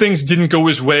even when things didn't go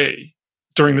his way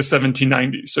during the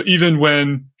 1790s, so even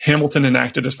when Hamilton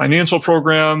enacted his financial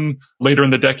program, later in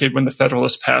the decade when the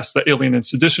Federalists passed the Alien and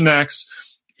Sedition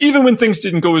Acts, even when things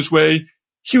didn't go his way,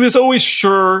 he was always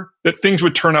sure that things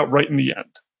would turn out right in the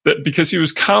end. That because he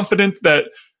was confident that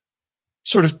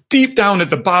sort of deep down at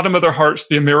the bottom of their hearts,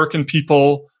 the American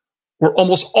people were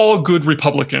almost all good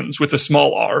Republicans with a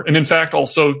small r. And in fact,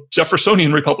 also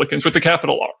Jeffersonian Republicans with a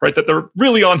capital R, right? That they're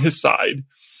really on his side.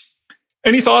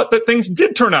 And he thought that things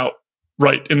did turn out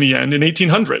right in the end in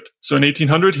 1800. So in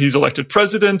 1800, he's elected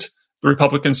president. The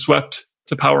Republicans swept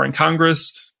to power in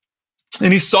Congress.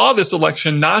 And he saw this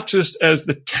election not just as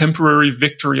the temporary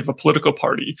victory of a political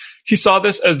party. He saw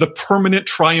this as the permanent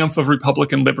triumph of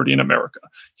Republican liberty in America.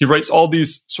 He writes all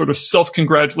these sort of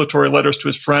self-congratulatory letters to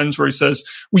his friends where he says,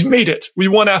 "We've made it. We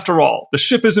won after all. The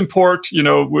ship is in port.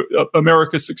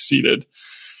 America succeeded."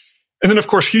 And then, of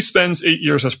course, he spends 8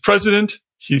 years as president.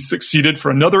 He's succeeded for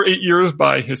another 8 years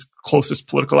by his closest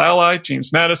political ally,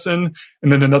 James Madison.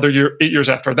 And then another 8 years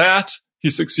after that,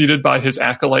 he's succeeded by his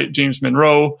acolyte, James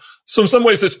Monroe. So in some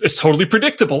ways, it's totally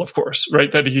predictable, of course,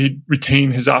 right, that he'd retain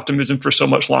his optimism for so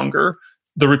much longer.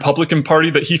 The Republican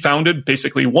Party that he founded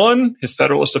basically won. His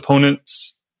Federalist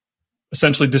opponents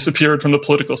essentially disappeared from the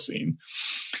political scene.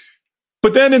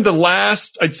 But then in the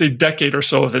last, I'd say, decade or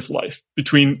so of his life,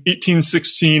 between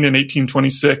 1816 and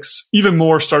 1826, even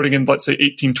more starting in, let's say,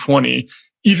 1820,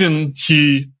 even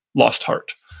he lost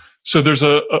heart. So there's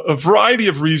a variety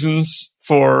of reasons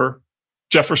for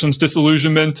Jefferson's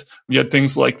disillusionment. You had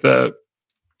things like the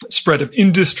spread of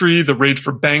industry, the rage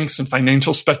for banks and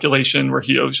financial speculation, where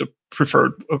he always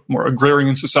preferred a more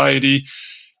agrarian society.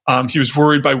 He was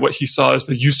worried by what he saw as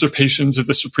the usurpations of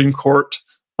the Supreme Court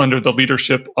under the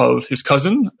leadership of his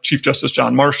cousin, Chief Justice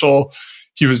John Marshall.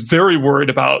 He was very worried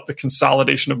about the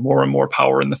consolidation of more and more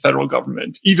power in the federal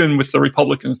government, even with the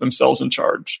Republicans themselves in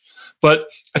charge. But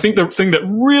I think the thing that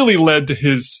really led to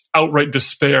his outright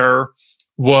despair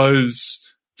was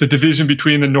the division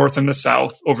between the North and the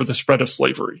South over the spread of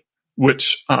slavery,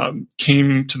 which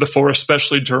came to the fore,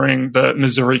 especially during the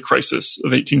Missouri crisis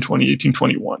of 1820,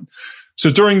 1821. So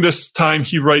during this time,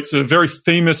 he writes a very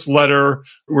famous letter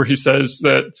where he says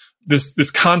that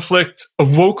this conflict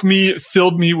awoke me, it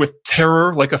filled me with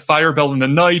terror like a fire bell in the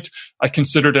night. I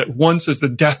considered it once as the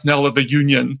death knell of the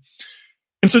Union.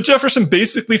 And so Jefferson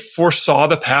basically foresaw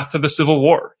the path to the Civil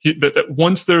War, that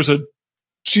once there's a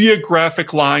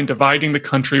geographic line dividing the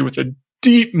country with a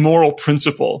deep moral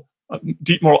principle,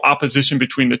 deep moral opposition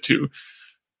between the two,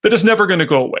 that is never going to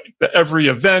go away, that every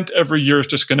event, every year is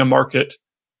just going to mark it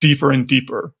deeper and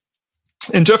deeper.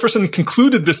 And Jefferson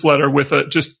concluded this letter with a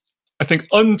just, I think,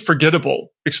 unforgettable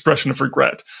expression of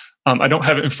regret. I don't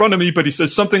have it in front of me, but he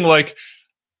says something like,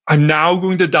 "I'm now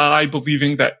going to die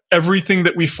believing that everything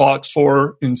that we fought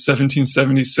for in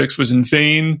 1776 was in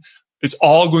vain. It's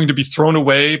all going to be thrown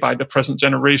away by the present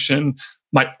generation.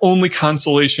 My only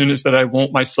consolation is that I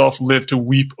won't myself live to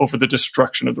weep over the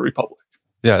destruction of the Republic."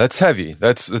 Yeah, that's heavy.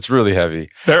 That's really heavy.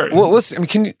 Very. Well, listen,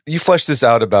 can you flesh this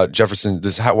out about Jefferson?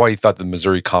 Why he thought the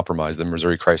Missouri Compromise, the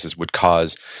Missouri crisis, would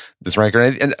cause this rancor.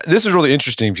 And this is really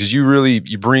interesting because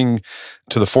you bring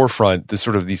to the forefront this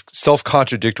sort of these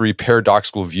self-contradictory,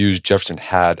 paradoxical views Jefferson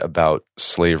had about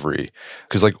slavery.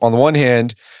 Because, like, on the one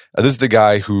hand, this is the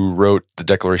guy who wrote the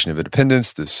Declaration of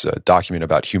Independence, this document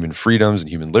about human freedoms and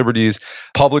human liberties.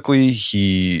 Publicly,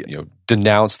 he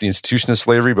denounced the institution of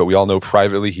slavery, but we all know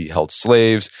privately he held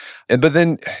slaves. But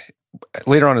then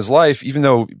later on in his life, even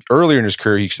though earlier in his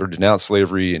career he sort of denounced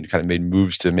slavery and kind of made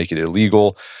moves to make it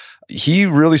illegal, he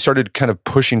really started kind of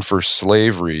pushing for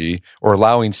slavery or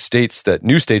allowing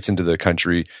new states into the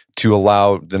country to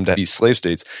allow them to be slave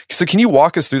states. So can you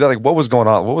walk us through that? Like, what was going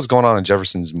on? What was going on in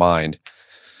Jefferson's mind?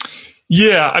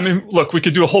 Yeah, I mean, look, we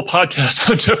could do a whole podcast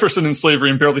on Jefferson and slavery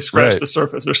and barely scratch the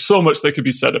surface. There's so much that could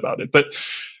be said about it. But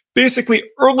basically,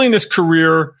 early in his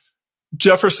career,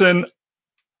 Jefferson,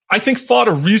 I think, fought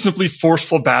a reasonably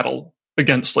forceful battle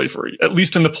against slavery, at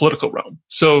least in the political realm.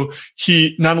 So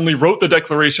he not only wrote the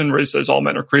Declaration where he says all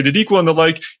men are created equal and the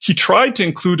like, he tried to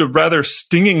include a rather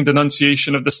stinging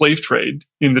denunciation of the slave trade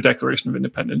in the Declaration of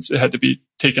Independence. It had to be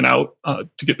taken out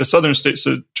to get the southern states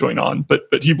to join on, but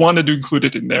he wanted to include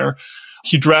it in there.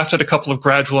 He drafted a couple of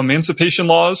gradual emancipation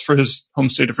laws for his home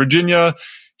state of Virginia.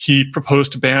 He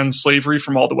proposed to ban slavery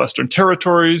from all the Western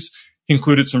territories. He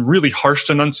included some really harsh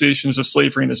denunciations of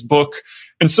slavery in his book.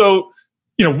 And so,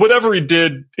 whatever he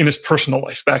did in his personal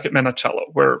life back at Monticello,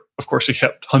 where, of course, he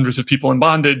kept hundreds of people in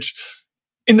bondage,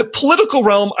 in the political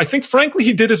realm, I think, frankly,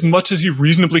 he did as much as he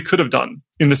reasonably could have done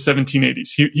in the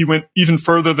 1780s. He went even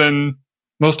further than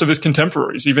most of his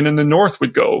contemporaries, even in the North,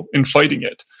 would go in fighting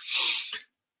it.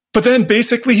 But then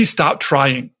basically he stopped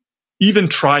trying, even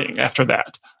trying after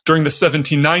that. During the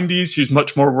 1790s, he's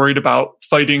much more worried about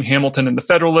fighting Hamilton and the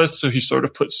Federalists, so he sort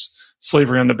of puts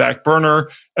slavery on the back burner.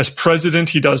 As president,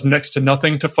 he does next to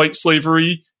nothing to fight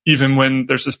slavery, even when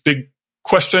there's this big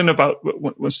question about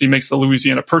once he makes the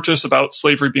Louisiana Purchase about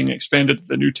slavery being expanded to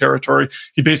the new territory.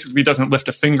 He basically doesn't lift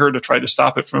a finger to try to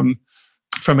stop it from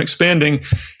expanding.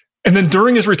 And then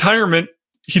during his retirement,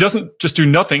 he doesn't just do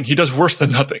nothing. He does worse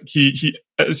than nothing. He,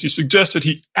 as you suggested,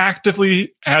 he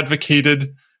actively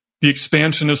advocated the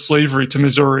expansion of slavery to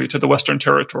Missouri, to the Western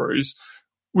territories,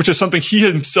 which is something he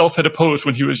himself had opposed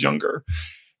when he was younger.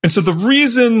 And so the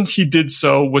reason he did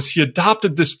so was he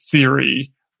adopted this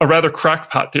theory, a rather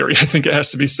crackpot theory, I think it has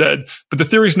to be said, but the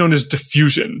theory is known as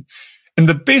diffusion. And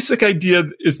the basic idea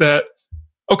is that,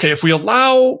 okay, if we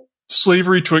allow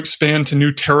slavery to expand to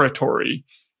new territory,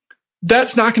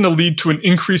 that's not going to lead to an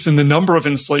increase in the number of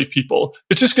enslaved people.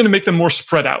 It's just going to make them more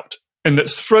spread out, and that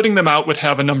spreading them out would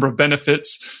have a number of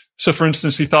benefits. So, for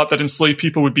instance, he thought that enslaved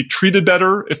people would be treated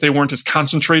better if they weren't as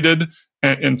concentrated.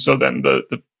 And so then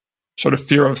the sort of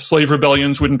fear of slave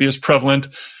rebellions wouldn't be as prevalent.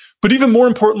 But even more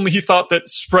importantly, he thought that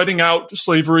spreading out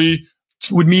slavery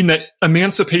would mean that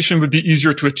emancipation would be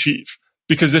easier to achieve.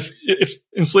 Because if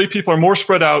enslaved people are more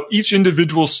spread out, each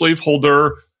individual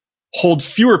slaveholder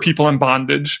holds fewer people in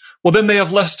bondage, well, then they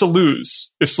have less to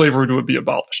lose if slavery would be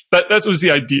abolished. That was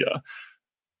the idea.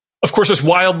 Of course, it's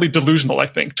wildly delusional, I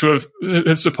think, to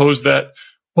have supposed that,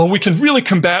 well, we can really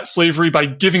combat slavery by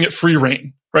giving it free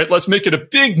rein, right? Let's make it a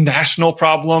big national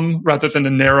problem rather than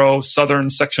a narrow southern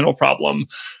sectional problem,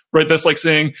 right? That's like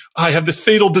saying, I have this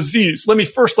fatal disease. Let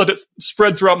it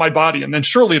spread throughout my body, and then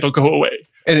surely it'll go away.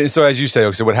 And so as you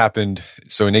say, so what happened,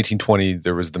 so in 1820,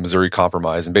 there was the Missouri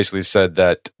Compromise, and basically said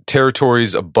that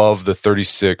territories above the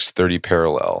 36-30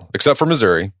 parallel, except for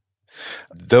Missouri,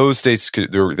 those states, they're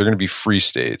going to be free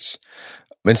states.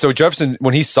 And so Jefferson,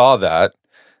 when he saw that,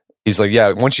 he's like,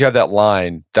 yeah, once you have that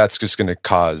line, that's just going to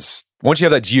cause, once you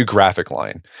have that geographic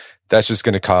line, that's just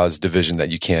going to cause division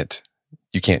that you can't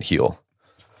heal.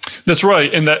 That's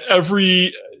right. And that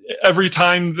every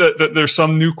time that there's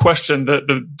some new question,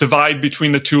 the divide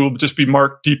between the two will just be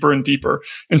marked deeper and deeper.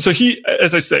 And so he,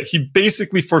 as I say, he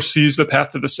basically foresees the path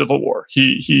to the Civil War.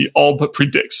 He all but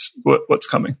predicts what's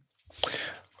coming.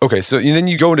 Okay, so then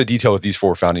you go into detail with these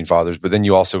four founding fathers, but then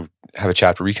you also have a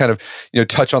chapter where you kind of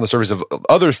touch on the surface of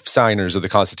other signers of the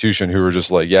Constitution who were just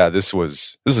like, yeah, this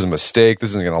is a mistake, this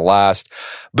isn't going to last.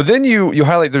 But then you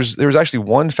highlight there was actually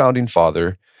one founding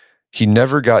father. He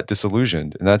never got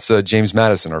disillusioned, and that's James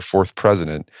Madison, our fourth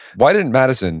president. Why didn't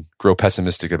Madison grow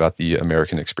pessimistic about the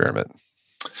American experiment?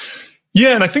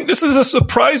 Yeah, and I think this is a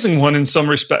surprising one in some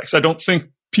respects. I don't think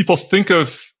people think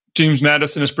of James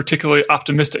Madison is particularly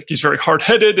optimistic. He's very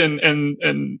hard-headed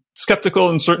and skeptical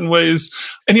in certain ways.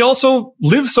 And he also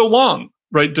lived so long,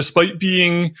 right? Despite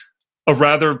being a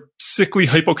rather sickly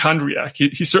hypochondriac.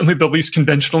 He's certainly the least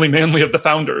conventionally manly of the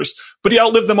founders, but he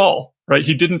outlived them all, right?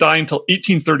 He didn't die until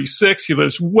 1836. He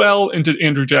lives well into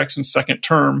Andrew Jackson's second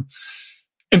term.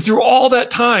 And through all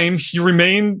that time, he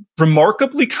remained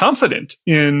remarkably confident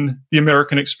in the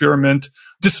American experiment,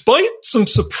 despite some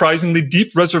surprisingly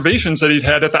deep reservations that he'd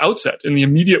had at the outset. In the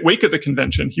immediate wake of the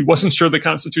convention, he wasn't sure the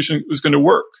Constitution was going to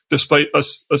work, despite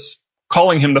us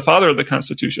calling him the father of the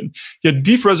Constitution. He had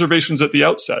deep reservations at the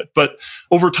outset, but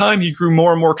over time, he grew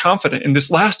more and more confident, and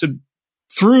this lasted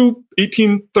through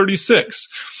 1836.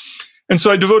 And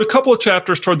so I devote a couple of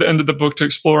chapters toward the end of the book to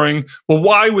exploring, well,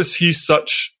 why was he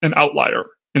such an outlier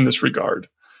in this regard?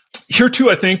 Here too,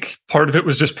 I think part of it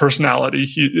was just personality.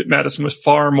 Madison was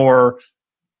far more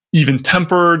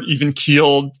even-tempered,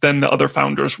 even-keeled than the other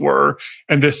founders were.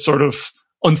 And this sort of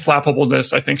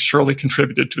unflappableness, I think, surely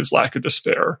contributed to his lack of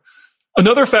despair.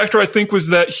 Another factor, I think, was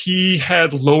that he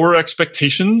had lower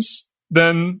expectations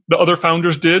than the other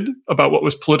founders did about what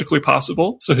was politically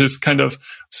possible. So his kind of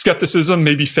skepticism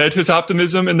maybe fed his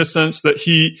optimism in the sense that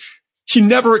he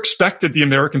never expected the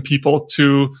American people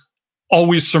to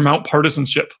always surmount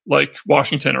partisanship like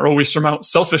Washington or always surmount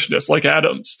selfishness like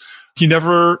Adams. He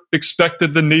never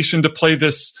expected the nation to play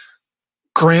this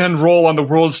grand role on the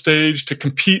world stage to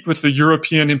compete with the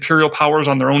European imperial powers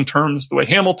on their own terms the way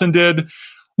Hamilton did.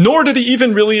 Nor did he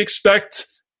even really expect,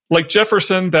 like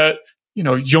Jefferson, that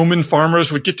yeoman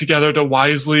farmers would get together to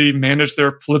wisely manage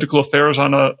their political affairs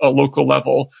on a local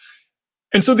level.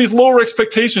 And so these lower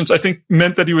expectations, I think,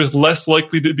 meant that he was less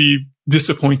likely to be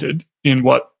disappointed in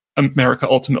what America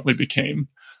ultimately became.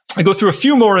 I go through a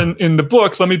few more in the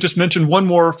book. Let me just mention one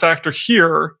more factor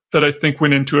here that I think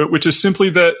went into it, which is simply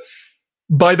that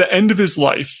by the end of his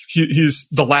life, he's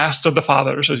the last of the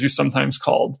fathers, as he's sometimes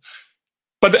called.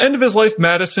 By the end of his life,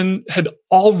 Madison had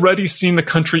already seen the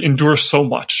country endure so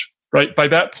much, right? By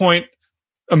that point,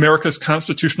 America's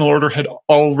constitutional order had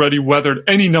already weathered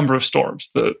any number of storms,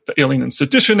 the Alien and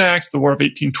Sedition Acts, the War of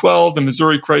 1812, the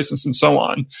Missouri Crisis, and so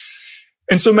on.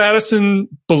 And so Madison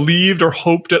believed or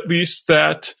hoped at least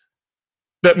that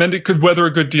meant it could weather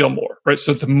a good deal more, right?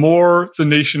 So the more the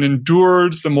nation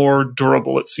endured, the more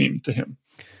durable it seemed to him.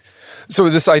 So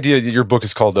this idea that your book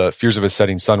is called Fears of a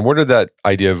Setting Sun, where did that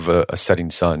idea of a setting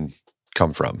sun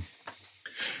come from?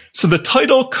 So the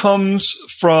title comes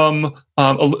from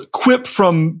a quip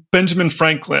from Benjamin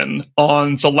Franklin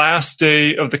on the last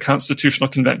day of the Constitutional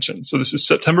Convention. So this is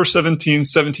September 17,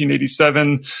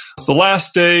 1787. It's the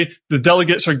last day. The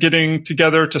delegates are getting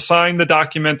together to sign the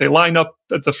document. They line up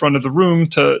at the front of the room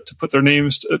to put their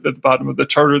names at the bottom of the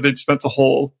charter they'd spent the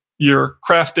whole year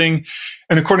crafting.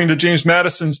 And according to James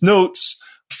Madison's notes,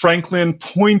 Franklin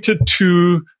pointed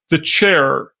to the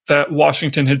chair that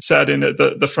Washington had sat in at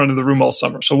the front of the room all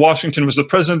summer. So Washington was the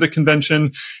president of the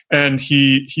convention, and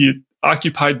he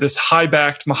occupied this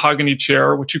high-backed mahogany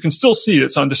chair, which you can still see.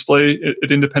 It's on display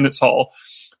at Independence Hall.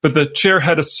 But the chair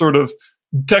had a sort of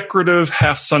decorative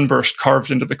half sunburst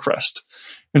carved into the crest.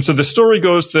 And so the story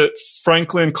goes that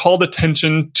Franklin called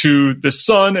attention to the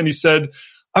sun, and he said,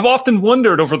 I've often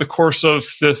wondered over the course of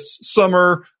this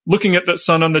summer, looking at that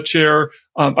sun on the chair,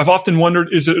 I've often wondered,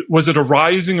 was it a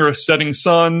rising or a setting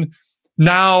sun?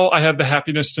 Now I have the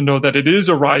happiness to know that it is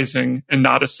a rising and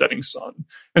not a setting sun.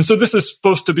 And so this is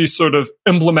supposed to be sort of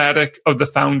emblematic of the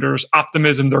founders'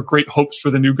 optimism, their great hopes for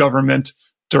the new government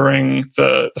during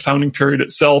the founding period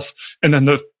itself. And then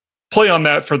the play on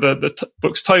that for the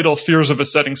book's title, Fears of a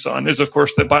Setting Sun, is, of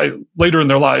course, that by later in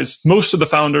their lives, most of the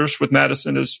founders, with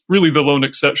Madison as really the lone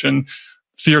exception,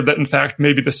 feared that, in fact,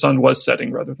 maybe the sun was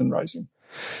setting rather than rising.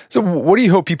 So what do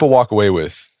you hope people walk away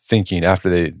with thinking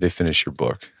after they finish your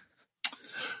book?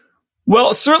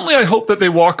 Well, certainly I hope that they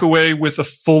walk away with a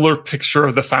fuller picture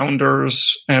of the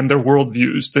founders and their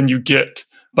worldviews than you get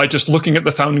by just looking at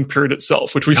the founding period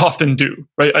itself, which we often do,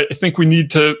 right? I think we need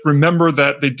to remember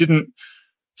that they didn't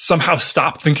somehow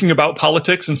stop thinking about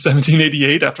politics in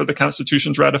 1788 after the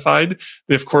Constitution's ratified.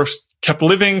 They, of course, kept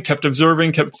living, kept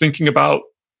observing, kept thinking about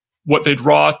what they'd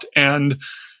wrought. And,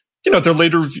 their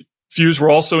later views were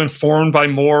also informed by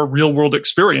more real-world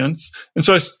experience. And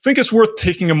so I think it's worth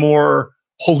taking a more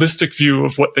holistic view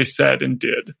of what they said and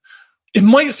did. It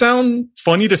might sound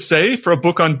funny to say for a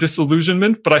book on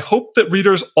disillusionment, but I hope that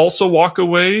readers also walk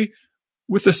away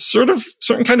with a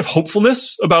certain kind of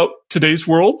hopefulness about today's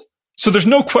world. So there's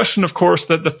no question, of course,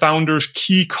 that the founders'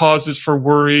 key causes for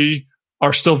worry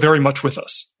are still very much with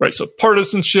us, right? So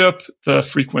partisanship, the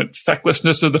frequent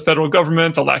fecklessness of the federal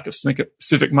government, the lack of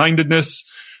civic mindedness,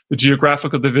 the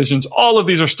geographical divisions, all of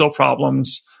these are still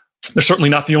problems. They're certainly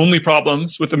not the only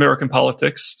problems with American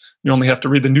politics. You only have to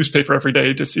read the newspaper every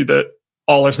day to see that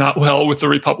all is not well with the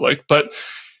Republic. But,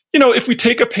 if we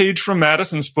take a page from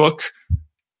Madison's book,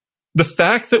 the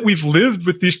fact that we've lived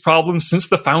with these problems since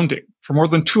the founding for more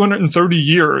than 230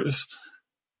 years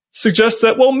suggests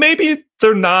that, well, maybe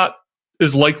they're not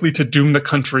as likely to doom the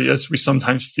country as we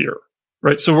sometimes fear,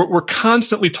 right? So we're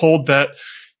constantly told that,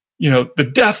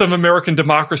 the death of American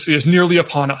democracy is nearly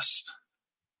upon us.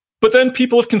 But then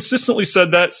people have consistently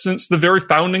said that since the very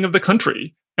founding of the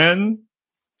country. And,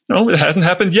 it hasn't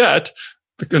happened yet.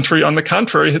 The country, on the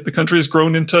contrary, the country has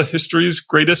grown into history's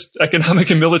greatest economic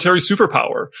and military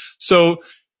superpower. So,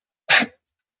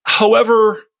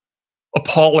 however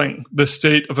appalling the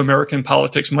state of American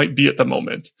politics might be at the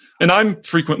moment, and I'm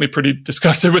frequently pretty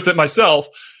disgusted with it myself,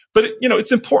 but,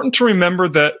 it's important to remember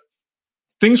that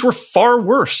things were far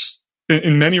worse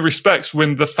in many respects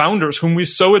when the founders, whom we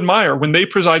so admire, when they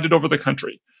presided over the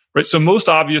country. Right. So most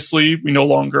obviously, we no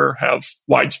longer have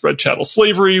widespread chattel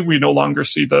slavery. We no longer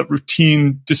see the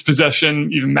routine dispossession,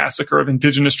 even massacre of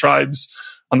indigenous tribes.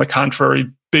 On the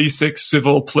contrary, basic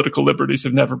civil political liberties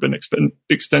have never been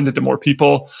extended to more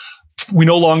people. We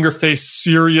no longer face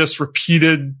serious,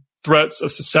 repeated threats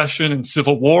of secession and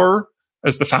civil war,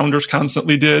 as the founders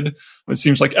constantly did. It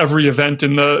seems like every event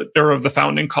in the era of the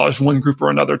founding caused one group or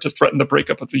another to threaten the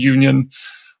breakup of the Union.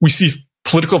 We see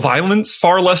political violence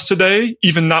far less today,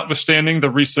 even notwithstanding the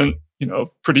recent,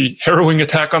 pretty harrowing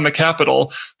attack on the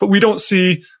Capitol. But we don't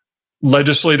see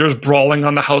legislators brawling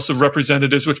on the House of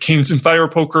Representatives with canes and fire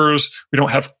pokers. We don't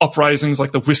have uprisings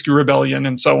like the Whiskey Rebellion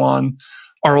and so on.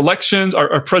 Our elections,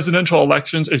 our presidential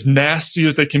elections, as nasty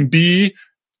as they can be,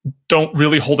 don't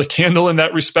really hold a candle in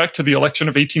that respect to the election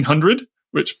of 1800,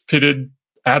 which pitted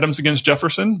Adams against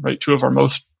Jefferson, right? Two of our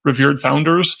most revered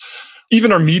founders.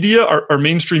 Even our media, our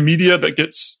mainstream media that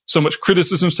gets so much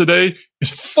criticism today is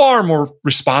far more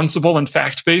responsible and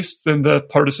fact-based than the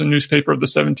partisan newspaper of the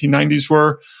 1790s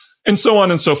were, and so on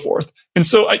and so forth. And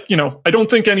so, I don't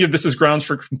think any of this is grounds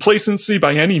for complacency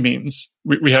by any means.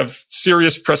 We have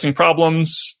serious pressing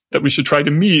problems that we should try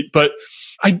to meet, but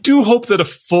I do hope that a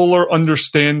fuller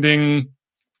understanding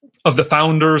of the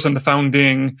founders and the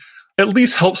founding at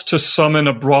least helps to summon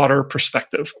a broader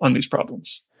perspective on these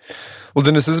problems. Well,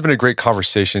 Dennis, this has been a great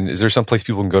conversation. Is there some place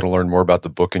people can go to learn more about the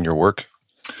book and your work?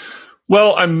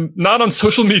 Well, I'm not on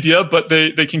social media, but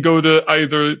they can go to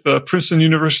either the Princeton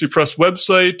University Press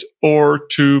website or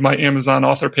to my Amazon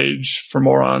author page for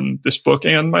more on this book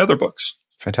and my other books.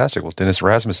 Fantastic. Well, Dennis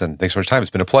Rasmussen, thanks so much for your time.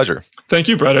 It's been a pleasure. Thank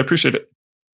you, Brad. I appreciate it.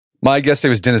 My guest today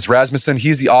was Dennis Rasmussen.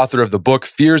 He's the author of the book,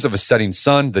 Fears of a Setting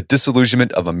Sun, The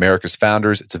Disillusionment of America's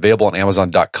Founders. It's available on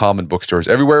Amazon.com and bookstores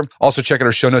everywhere. Also, check out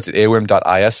our show notes at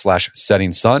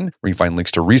aom.is/setting sun, where you can find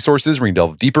links to resources where you can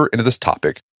delve deeper into this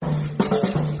topic.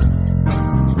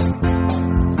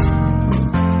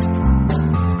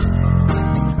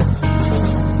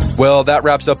 Well, that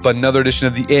wraps up another edition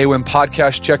of the AOM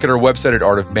podcast. Check out our website at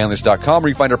artofmanliness.com, where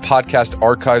you can find our podcast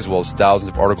archives, as well as thousands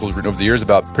of articles written over the years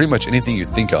about pretty much anything you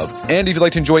think of. And if you'd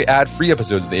like to enjoy ad-free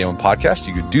episodes of the AOM podcast,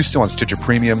 you can do so on Stitcher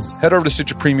Premium. Head over to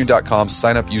stitcherpremium.com,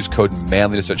 sign up, use code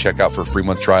manliness at checkout for a free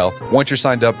month trial. Once you're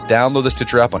signed up, download the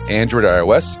Stitcher app on Android or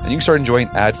iOS, and you can start enjoying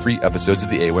ad-free episodes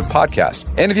of the AOM podcast.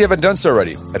 And if you haven't done so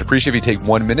already, I'd appreciate if you take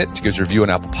 1 minute to give us a review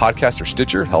on Apple Podcasts or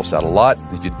Stitcher. It helps out a lot.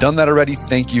 And if you've done that already,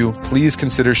 thank you. Please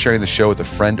consider sharing the show with a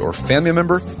friend or family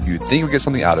member you think will get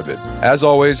something out of it. As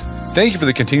always, thank you for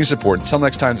the continued support. Until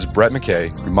next time, this is Brett McKay,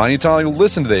 reminding you to not only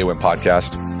listen to the AOM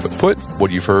podcast, but put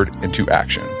what you've heard into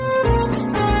action.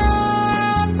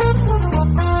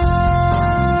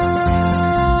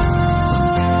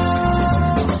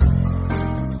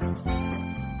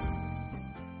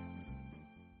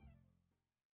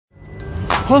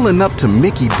 Pulling up to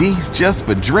Mickey D's just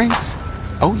for drinks?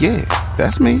 Oh yeah,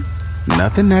 that's me.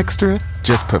 Nothing extra,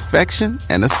 just perfection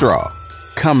and a straw.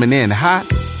 Coming in hot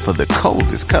for the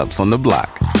coldest cups on the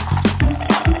block.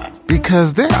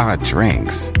 Because there are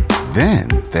drinks. Then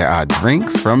there are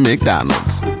drinks from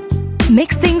McDonald's.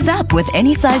 Mix things up with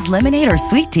any size lemonade or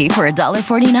sweet tea for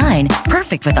 $1.49.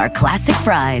 Perfect with our classic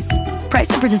fries. Price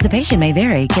and participation may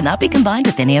vary. Cannot be combined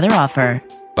with any other offer.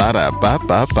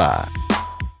 Ba-da-ba-ba-ba.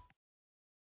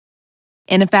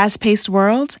 In a fast-paced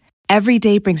world, every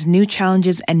day brings new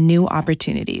challenges and new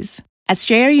opportunities. At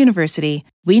Strayer University,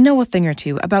 we know a thing or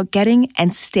two about getting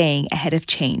and staying ahead of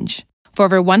change. For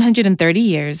over 130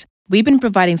 years, we've been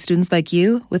providing students like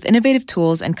you with innovative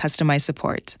tools and customized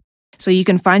support, so you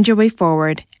can find your way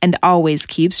forward and always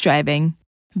keep striving.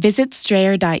 Visit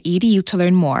strayer.edu to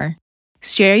learn more.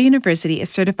 Strayer University is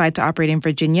certified to operate in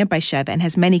Virginia by Chev and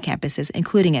has many campuses,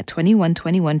 including at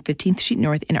 2121 15th Street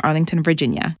North in Arlington,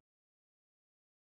 Virginia.